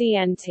without the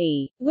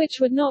CNT,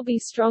 which would not be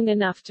strong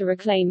enough to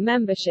reclaim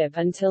membership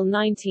until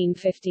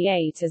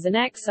 1958 as an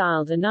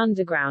exiled and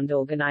underground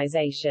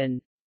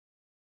organization.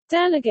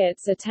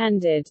 Delegates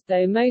attended,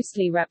 though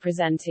mostly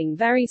representing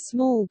very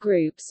small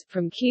groups,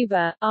 from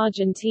Cuba,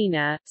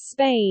 Argentina,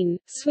 Spain,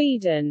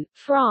 Sweden,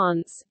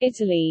 France,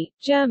 Italy,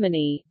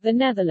 Germany, the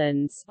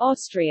Netherlands,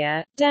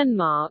 Austria,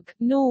 Denmark,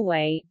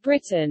 Norway,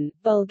 Britain,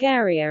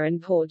 Bulgaria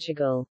and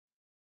Portugal.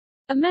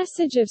 A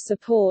message of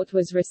support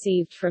was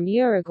received from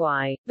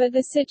Uruguay, but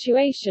the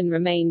situation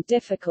remained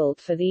difficult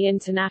for the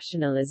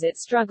International as it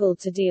struggled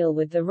to deal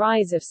with the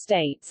rise of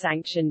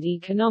state-sanctioned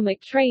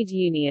economic trade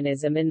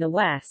unionism in the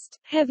West,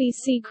 heavy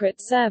Secret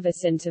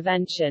Service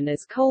intervention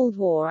as Cold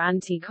War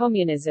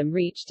anti-communism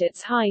reached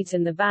its height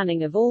and the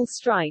banning of all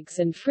strikes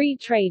and free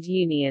trade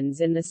unions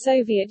in the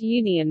Soviet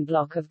Union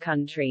bloc of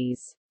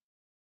countries.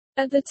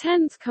 At the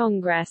 10th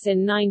Congress in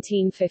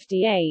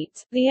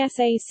 1958, the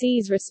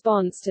SAC's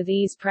response to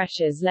these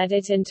pressures led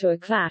it into a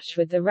clash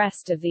with the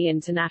rest of the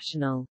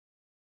International.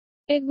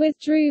 It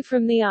withdrew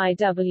from the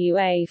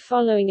IWA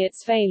following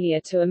its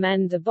failure to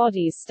amend the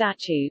body's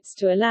statutes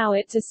to allow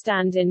it to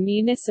stand in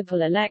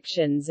municipal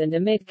elections and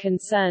amid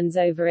concerns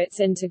over its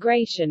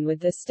integration with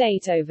the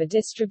state over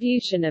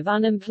distribution of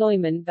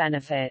unemployment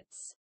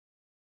benefits.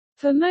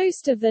 For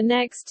most of the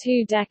next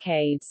 2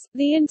 decades,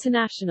 the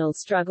International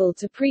struggled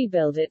to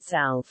pre-build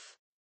itself.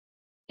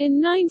 In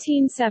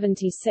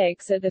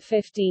 1976 at the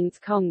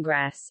 15th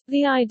Congress,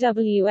 the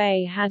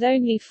IWA had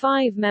only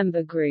 5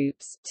 member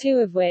groups, 2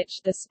 of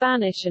which, the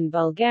Spanish and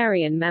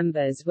Bulgarian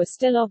members, were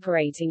still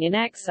operating in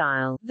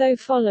exile, though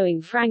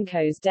following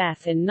Franco's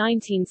death in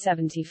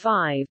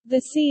 1975,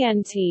 the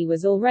CNT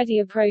was already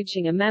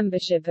approaching a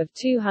membership of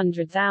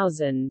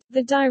 200,000.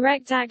 The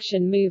Direct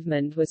Action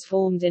Movement was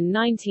formed in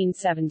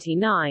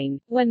 1979,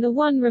 when the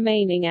one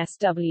remaining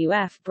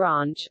SWF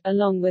branch,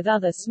 along with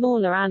other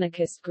smaller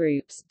anarchist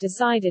groups,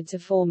 decided to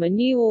form a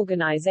new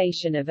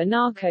organization of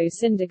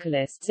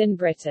anarcho-syndicalists in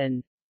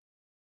Britain.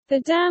 The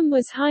DAM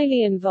was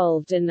highly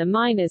involved in the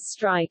miners'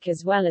 strike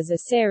as well as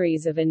a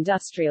series of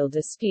industrial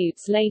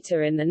disputes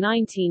later in the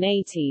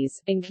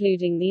 1980s,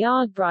 including the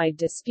Ardbride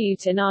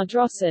dispute in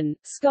Ardrossan,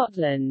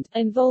 Scotland,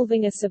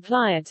 involving a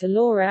supplier to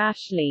Laura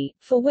Ashley,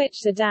 for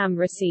which the DAM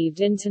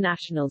received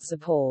international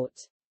support.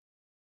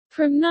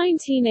 From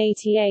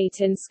 1988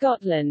 in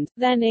Scotland,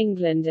 then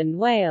England and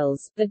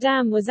Wales, the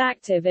DAM was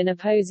active in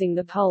opposing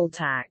the poll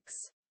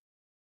tax.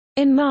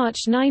 In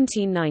March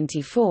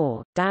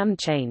 1994, DAM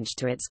changed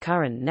to its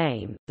current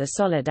name, the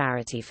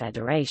Solidarity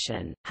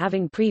Federation,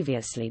 having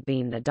previously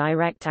been the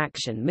Direct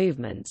Action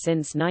Movement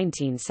since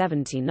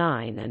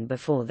 1979 and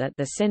before that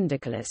the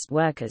Syndicalist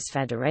Workers'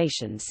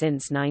 Federation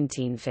since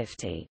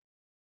 1950.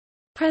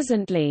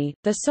 Presently,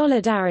 the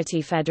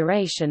Solidarity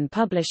Federation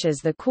publishes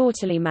the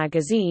quarterly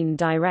magazine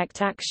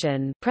Direct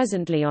Action,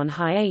 presently on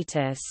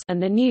hiatus,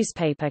 and the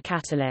newspaper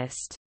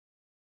Catalyst.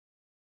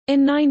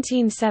 In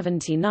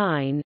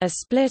 1979, a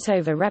split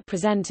over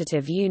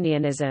representative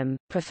unionism,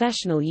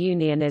 professional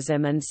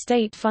unionism and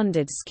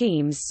state-funded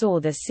schemes saw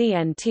the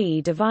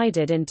CNT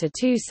divided into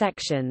 2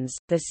 sections,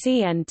 the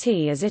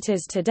CNT as it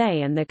is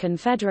today and the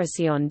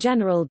Confederación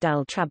General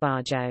del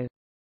Trabajo.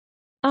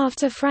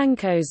 After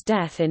Franco's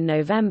death in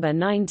November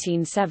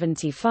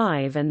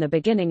 1975 and the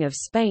beginning of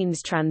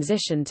Spain's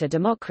transition to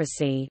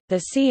democracy,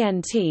 the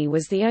CNT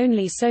was the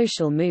only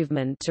social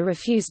movement to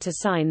refuse to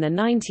sign the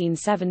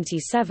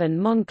 1977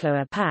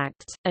 Moncloa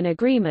Pact, an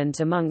agreement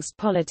amongst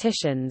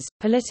politicians,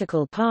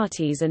 political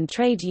parties and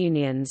trade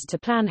unions to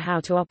plan how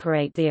to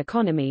operate the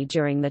economy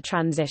during the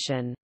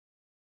transition.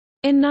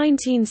 In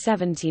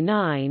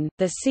 1979,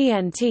 the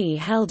CNT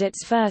held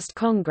its first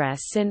Congress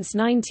since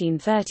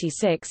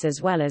 1936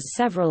 as well as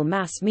several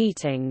mass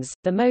meetings,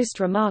 the most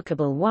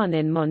remarkable one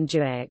in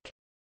Montjuic.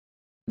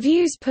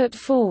 Views put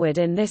forward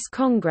in this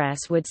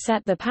Congress would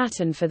set the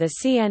pattern for the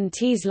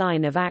CNT's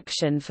line of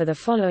action for the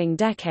following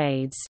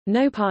decades: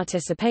 no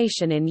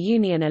participation in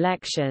union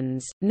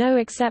elections, no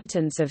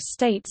acceptance of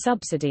state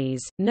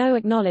subsidies, no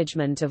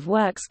acknowledgement of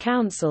works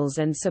councils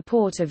and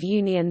support of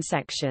union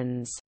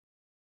sections.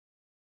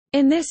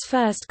 In this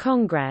first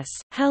Congress,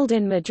 held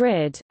in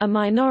Madrid, a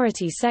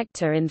minority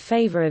sector in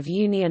favor of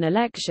union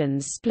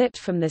elections split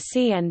from the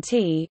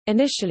CNT,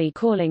 initially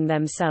calling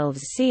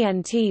themselves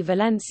CNT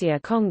Valencia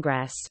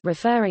Congress,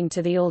 referring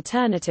to the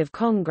alternative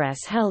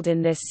Congress held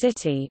in this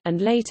city,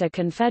 and later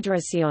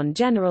Confederación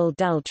General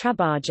del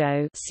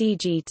Trabajo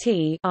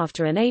 (CGT),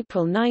 after an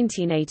April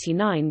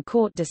 1989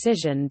 court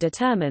decision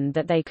determined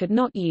that they could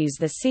not use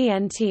the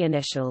CNT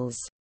initials.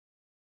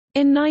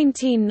 In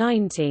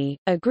 1990,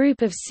 a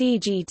group of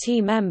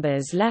CGT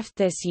members left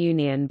this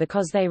union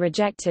because they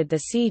rejected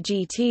the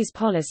CGT's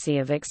policy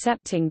of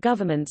accepting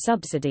government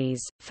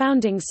subsidies,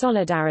 founding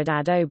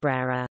Solidaridad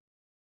Obrera.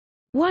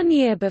 1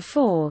 year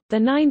before, the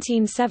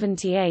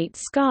 1978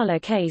 Scala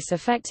case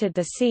affected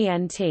the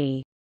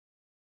CNT.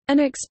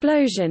 An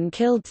explosion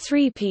killed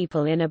 3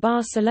 people in a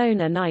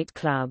Barcelona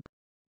nightclub.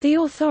 The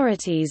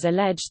authorities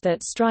alleged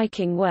that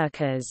striking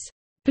workers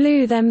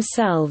blew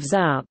themselves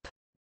up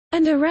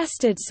and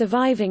arrested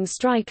surviving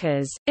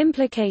strikers,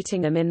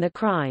 implicating them in the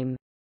crime.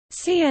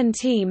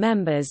 CNT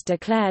members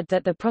declared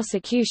that the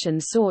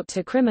prosecution sought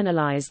to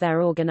criminalize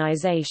their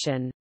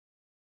organization.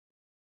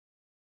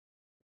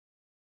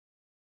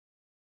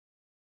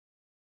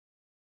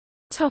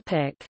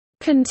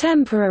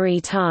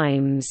 Contemporary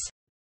times.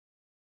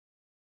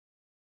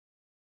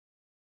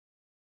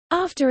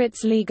 After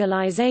its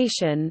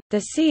legalization,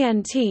 the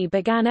CNT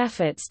began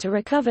efforts to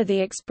recover the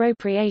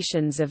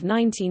expropriations of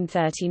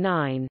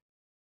 1939.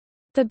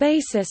 The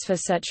basis for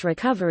such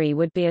recovery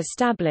would be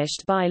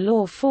established by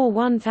Law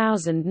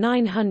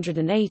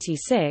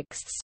 4/1986,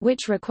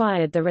 which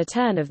required the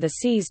return of the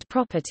seized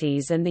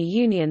properties and the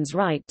Union's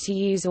right to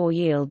use or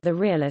yield the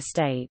real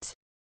estate.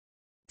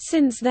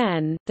 Since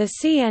then, the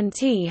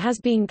CNT has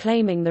been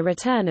claiming the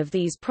return of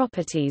these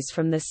properties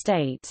from the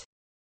state.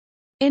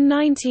 In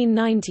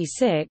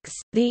 1996,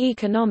 the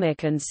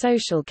Economic and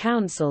Social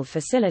Council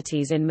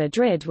facilities in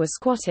Madrid were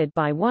squatted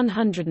by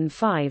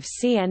 105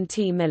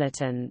 CNT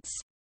militants.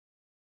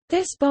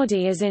 This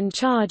body is in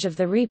charge of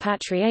the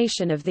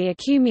repatriation of the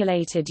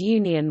accumulated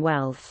Union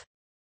wealth.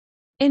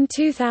 In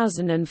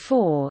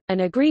 2004,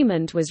 an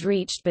agreement was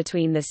reached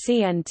between the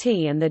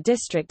CNT and the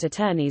District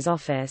Attorney's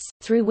Office,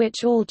 through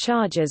which all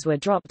charges were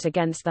dropped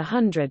against the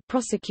 100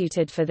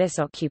 prosecuted for this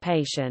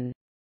occupation.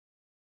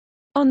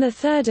 On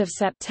 3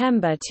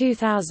 September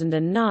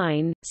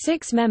 2009,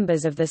 6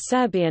 members of the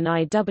Serbian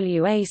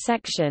IWA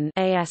section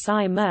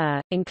ASI MIR,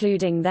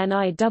 including then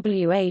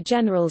IWA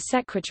General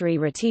Secretary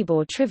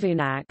Ratibor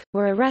Trivunac,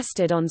 were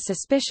arrested on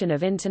suspicion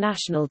of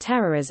international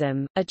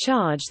terrorism, a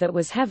charge that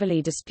was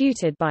heavily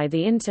disputed by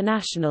the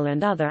international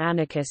and other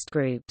anarchist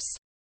groups.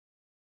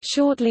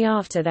 Shortly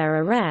after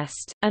their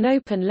arrest, an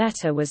open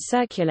letter was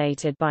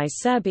circulated by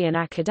Serbian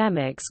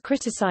academics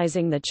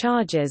criticizing the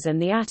charges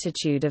and the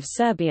attitude of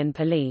Serbian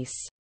police.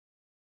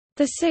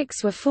 The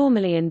 6 were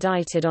formally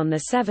indicted on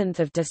 7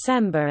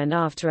 December, and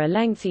after a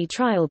lengthy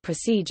trial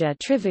procedure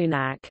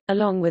Trivunac,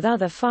 along with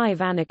other 5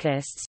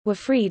 anarchists, were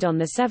freed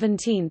on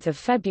 17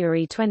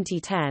 February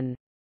 2010.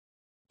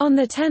 On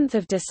 10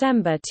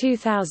 December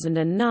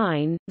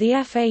 2009,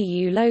 the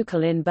FAU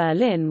local in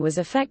Berlin was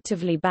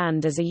effectively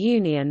banned as a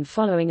union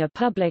following a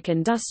public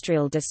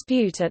industrial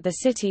dispute at the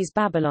city's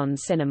Babylon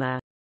cinema.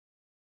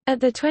 At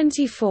the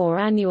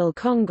 24th Annual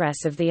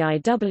Congress of the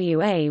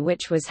IWA,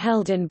 which was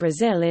held in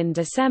Brazil in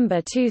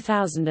December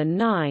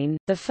 2009,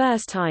 the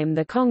first time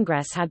the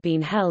Congress had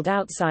been held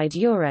outside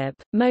Europe,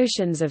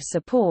 motions of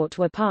support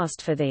were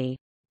passed for the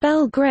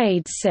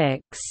Belgrade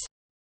Six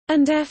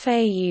and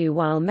FAU,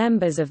 while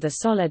members of the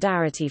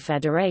Solidarity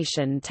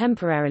Federation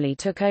temporarily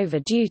took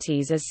over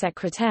duties as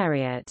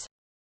secretariat.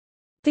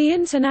 The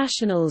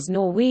International's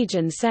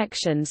Norwegian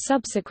section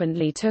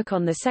subsequently took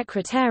on the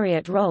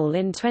secretariat role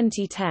in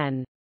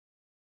 2010.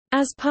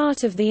 As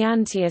part of the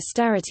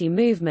anti-austerity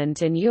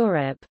movement in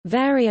Europe,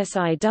 various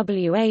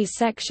IWA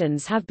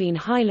sections have been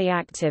highly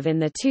active in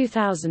the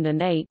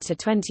 2008 to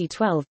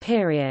 2012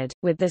 period,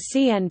 with the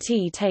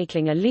CNT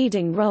taking a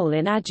leading role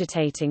in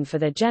agitating for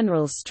the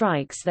general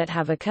strikes that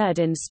have occurred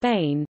in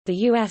Spain, the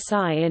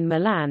USI in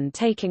Milan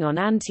taking on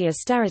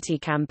anti-austerity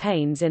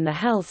campaigns in the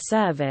health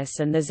service,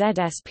 and the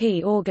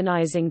ZSP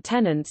organizing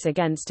tenants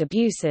against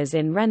abuses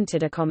in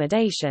rented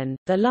accommodation.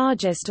 The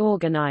largest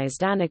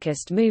organized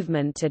anarchist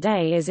movement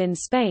today is in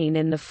Spain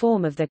in the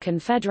form of the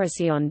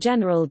Confederación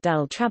General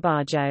del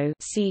Trabajo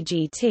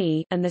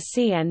 (CGT) and the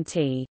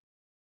CNT.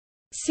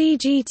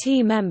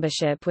 CGT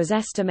membership was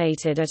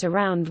estimated at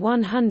around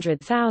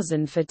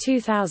 100,000 for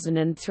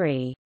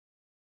 2003.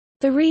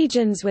 The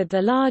regions with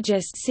the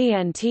largest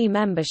CNT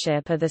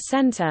membership are the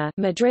Centre,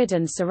 Madrid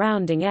and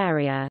surrounding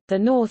area, the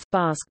North,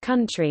 Basque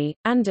Country,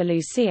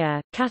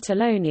 Andalusia,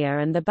 Catalonia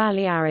and the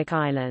Balearic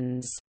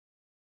Islands.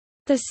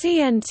 The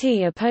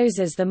CNT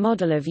opposes the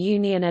model of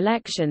union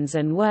elections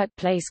and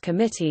workplace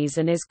committees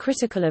and is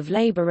critical of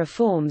labor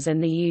reforms and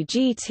the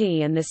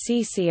UGT and the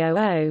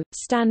CCOO,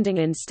 standing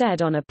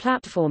instead on a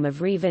platform of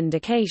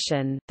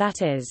reivindication,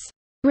 that is,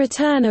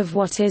 return of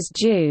what is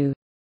due,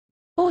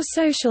 or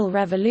social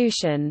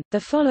revolution.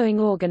 The following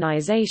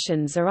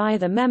organizations are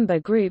either member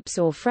groups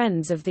or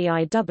friends of the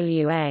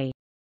IWA.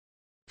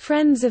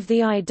 Friends of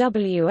the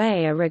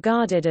IWA are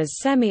regarded as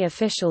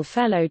semi-official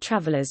fellow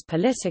travelers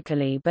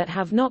politically but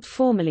have not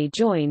formally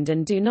joined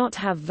and do not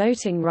have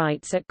voting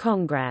rights at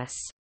Congress.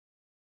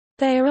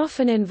 They are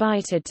often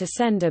invited to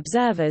send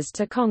observers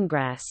to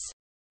Congress.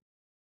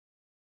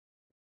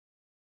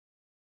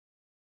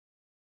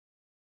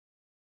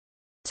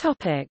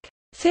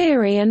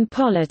 Theory and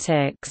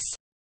politics.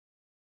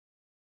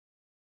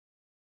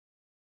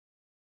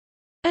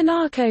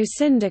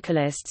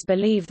 Anarcho-syndicalists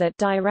believe that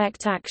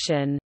direct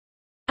action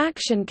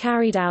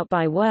carried out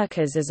by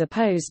workers as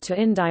opposed to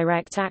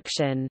indirect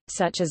action,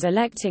 such as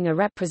electing a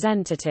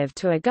representative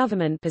to a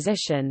government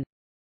position,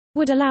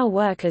 would allow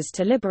workers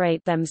to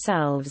liberate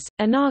themselves.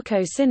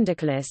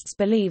 Anarcho-syndicalists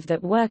believe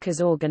that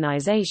workers'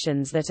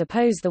 organizations that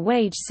oppose the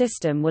wage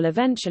system will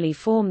eventually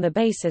form the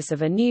basis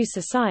of a new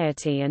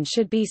society and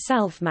should be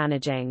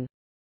self-managing.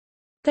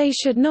 They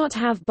should not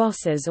have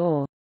bosses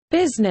or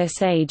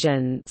business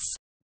agents.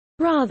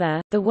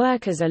 Rather, the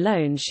workers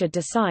alone should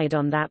decide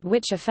on that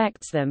which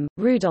affects them.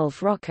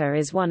 Rudolf Rocker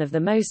is one of the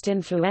most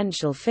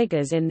influential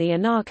figures in the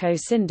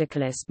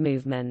anarcho-syndicalist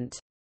movement.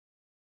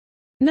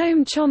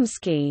 Noam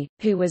Chomsky,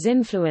 who was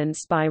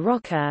influenced by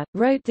Rocker,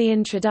 wrote the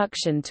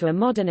introduction to a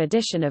modern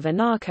edition of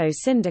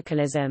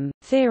Anarcho-syndicalism,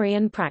 Theory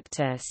and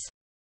Practice.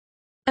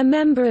 A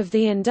member of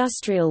the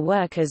Industrial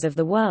Workers of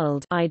the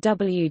World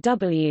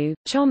 (IWW),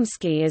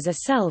 Chomsky is a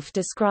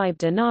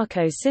self-described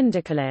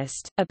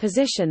anarcho-syndicalist, a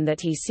position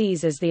that he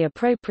sees as the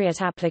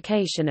appropriate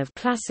application of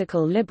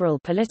classical liberal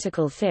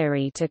political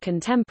theory to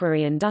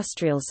contemporary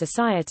industrial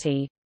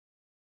society.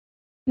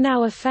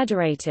 Now a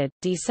federated,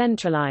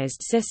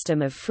 decentralized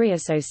system of free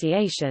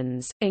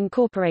associations,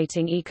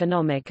 incorporating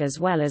economic as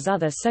well as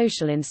other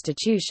social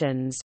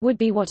institutions, would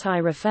be what I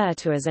refer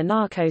to as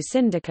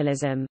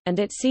anarcho-syndicalism, and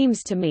it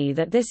seems to me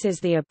that this is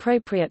the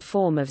appropriate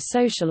form of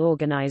social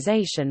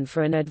organization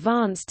for an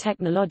advanced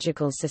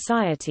technological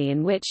society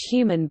in which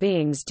human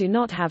beings do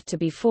not have to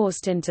be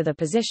forced into the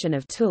position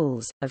of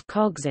tools, of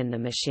cogs in the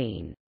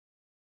machine.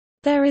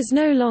 There is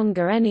no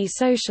longer any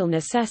social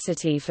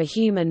necessity for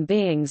human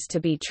beings to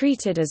be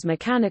treated as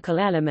mechanical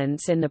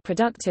elements in the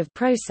productive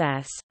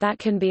process. That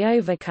can be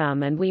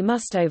overcome, and we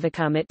must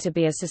overcome it to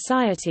be a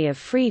society of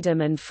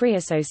freedom and free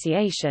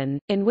association,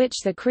 in which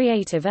the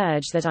creative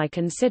urge that I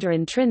consider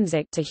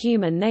intrinsic to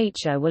human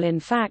nature will in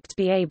fact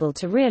be able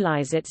to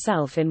realize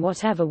itself in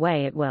whatever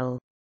way it will.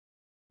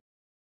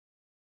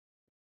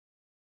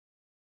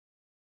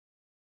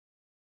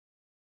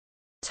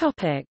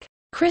 Topic: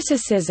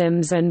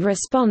 Criticisms and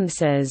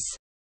responses.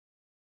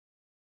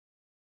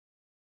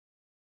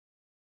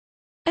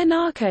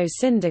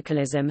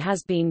 Anarcho-syndicalism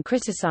has been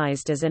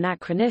criticized as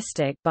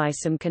anachronistic by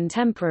some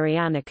contemporary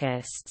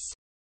anarchists.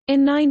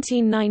 In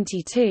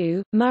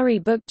 1992, Murray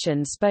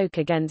Bookchin spoke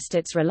against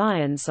its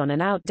reliance on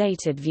an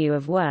outdated view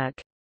of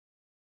work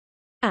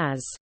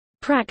as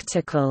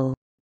practical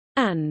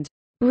and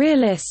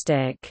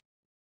realistic.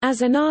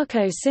 As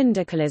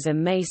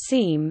anarcho-syndicalism may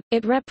seem,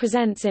 it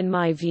represents in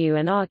my view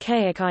an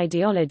archaic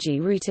ideology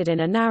rooted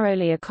in a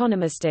narrowly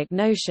economistic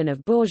notion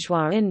of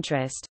bourgeois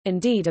interest,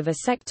 indeed of a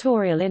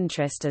sectorial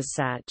interest as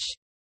such.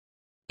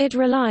 It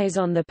relies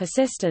on the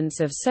persistence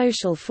of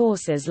social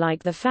forces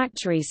like the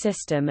factory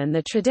system and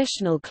the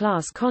traditional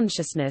class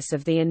consciousness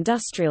of the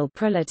industrial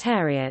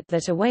proletariat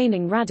that are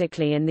waning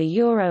radically in the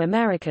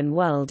Euro-American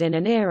world in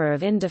an era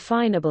of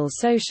indefinable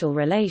social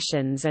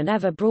relations and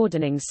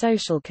ever-broadening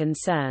social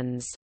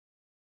concerns.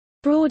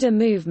 Broader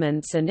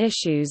movements and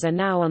issues are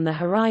now on the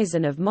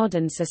horizon of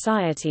modern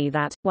society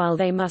that, while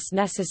they must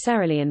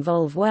necessarily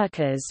involve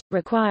workers,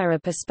 require a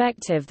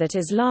perspective that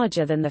is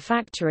larger than the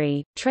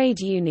factory, trade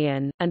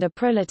union, and a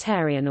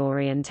proletarian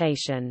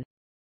orientation.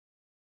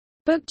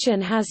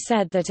 Bookchin has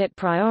said that it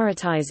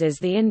prioritizes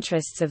the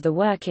interests of the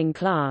working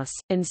class,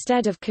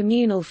 instead of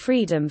communal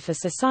freedom for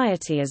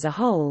society as a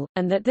whole,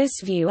 and that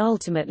this view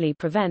ultimately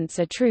prevents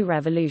a true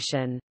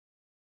revolution.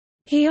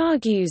 He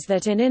argues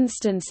that in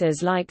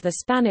instances like the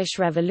Spanish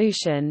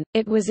Revolution,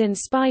 it was in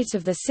spite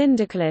of the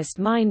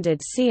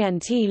syndicalist-minded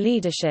CNT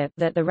leadership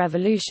that the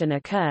revolution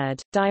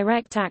occurred.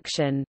 Direct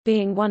action,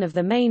 being one of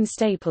the main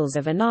staples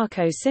of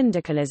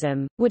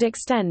anarcho-syndicalism, would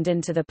extend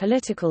into the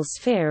political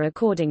sphere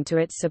according to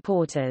its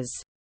supporters.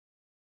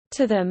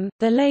 To them,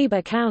 the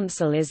Labour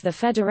Council is the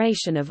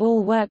federation of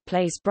all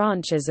workplace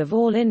branches of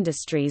all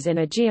industries in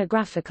a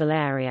geographical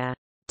area.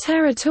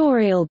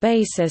 Territorial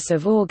basis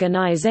of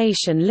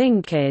organization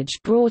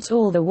linkage brought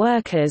all the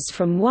workers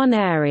from one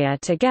area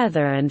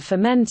together and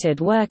fomented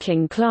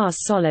working class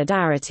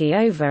solidarity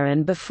over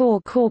and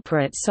before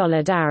corporate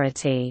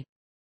solidarity.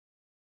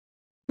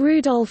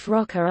 Rudolf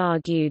Rocker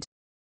argued,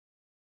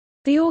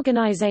 the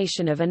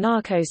organization of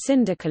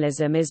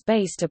anarcho-syndicalism is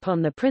based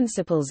upon the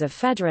principles of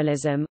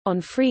federalism,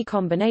 on free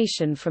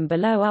combination from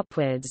below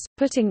upwards,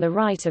 putting the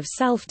right of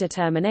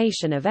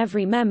self-determination of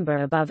every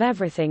member above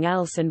everything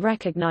else and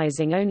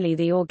recognizing only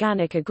the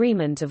organic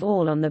agreement of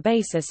all on the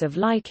basis of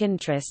like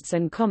interests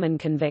and common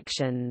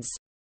convictions.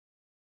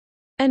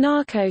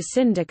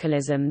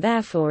 Anarcho-syndicalism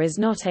therefore is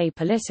not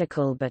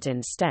apolitical but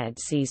instead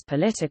sees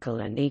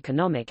political and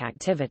economic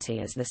activity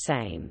as the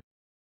same.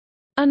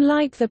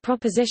 Unlike the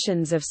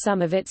propositions of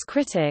some of its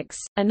critics,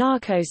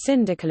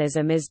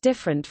 anarcho-syndicalism is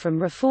different from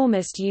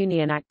reformist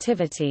union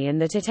activity in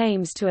that it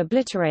aims to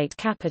obliterate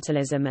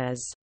capitalism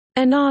as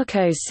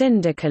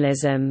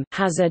anarcho-syndicalism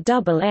has a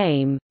double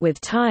aim,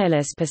 with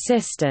tireless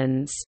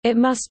persistence, it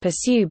must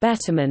pursue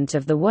betterment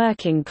of the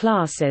working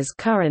class's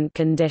current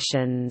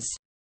conditions.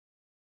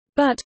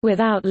 But,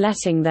 without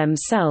letting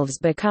themselves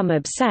become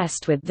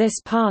obsessed with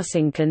this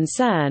passing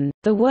concern,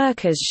 the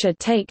workers should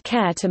take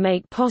care to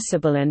make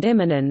possible and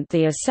imminent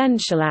the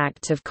essential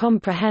act of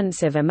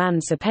comprehensive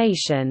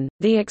emancipation,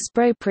 the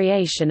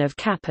expropriation of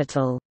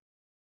capital.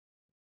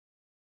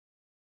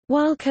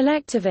 While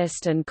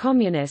collectivist and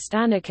communist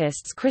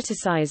anarchists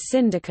criticize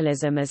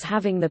syndicalism as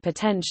having the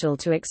potential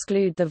to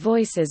exclude the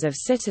voices of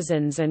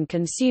citizens and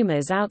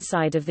consumers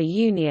outside of the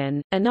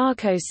union,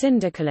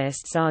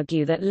 anarcho-syndicalists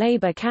argue that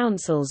labor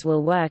councils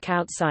will work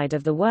outside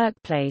of the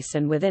workplace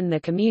and within the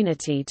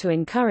community to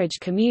encourage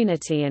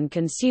community and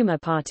consumer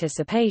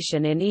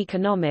participation in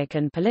economic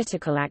and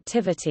political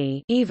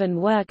activity, even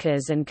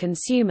workers and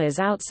consumers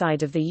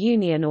outside of the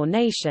union or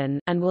nation,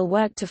 and will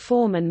work to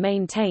form and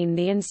maintain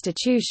the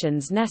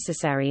institutions necessary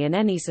in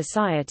any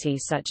society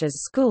such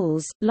as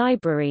schools,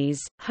 libraries,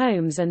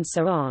 homes and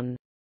so on.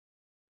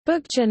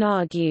 Bookchin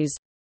argues,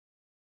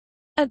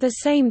 at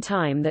the same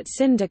time that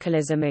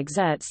syndicalism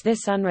exerts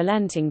this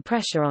unrelenting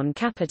pressure on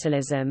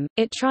capitalism,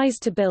 it tries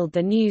to build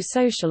the new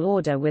social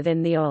order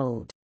within the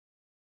old.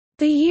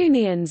 The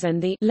unions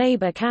and the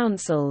labor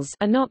councils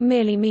are not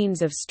merely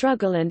means of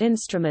struggle and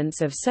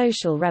instruments of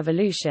social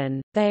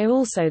revolution, they are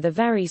also the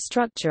very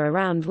structure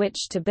around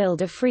which to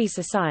build a free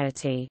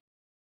society.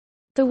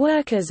 The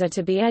workers are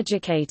to be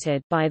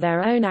educated by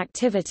their own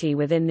activity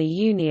within the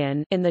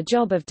union in the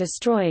job of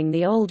destroying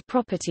the old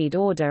propertied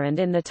order and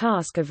in the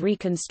task of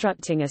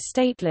reconstructing a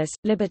stateless,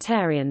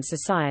 libertarian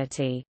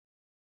society.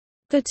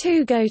 The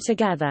two go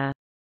together.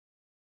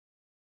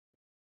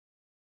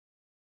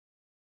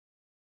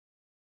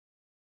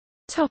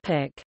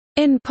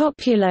 In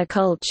popular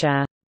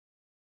culture.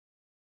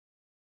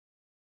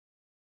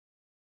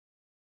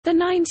 The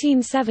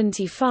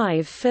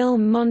 1975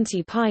 film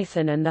Monty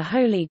Python and the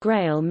Holy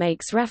Grail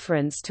makes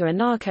reference to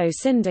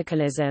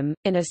anarcho-syndicalism.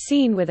 In a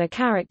scene with a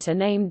character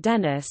named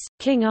Dennis,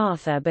 King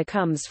Arthur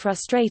becomes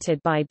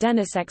frustrated by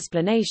Dennis'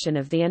 explanation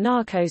of the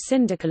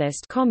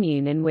anarcho-syndicalist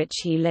commune in which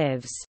he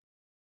lives.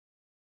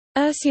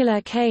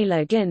 Ursula K.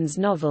 Le Guin's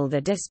novel The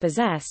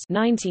Dispossessed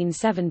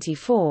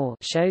 1974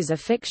 shows a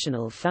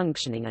fictional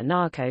functioning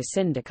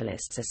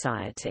anarcho-syndicalist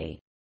society.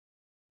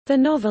 The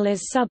novel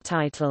is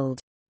subtitled,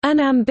 An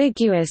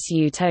Ambiguous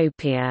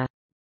Utopia.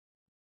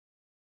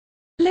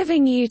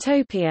 Living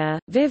Utopia,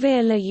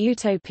 Vivir la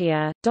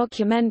Utopia,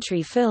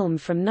 documentary film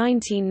from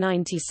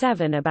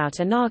 1997 about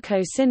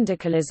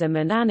anarcho-syndicalism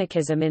and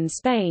anarchism in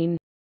Spain.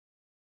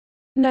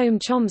 Noam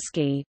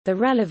Chomsky, The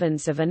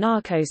Relevance of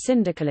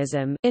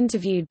Anarcho-Syndicalism,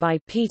 interviewed by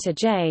Peter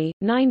J.,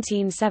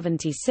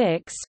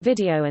 1976,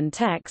 video and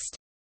text.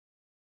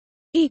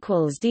 See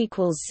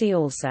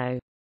also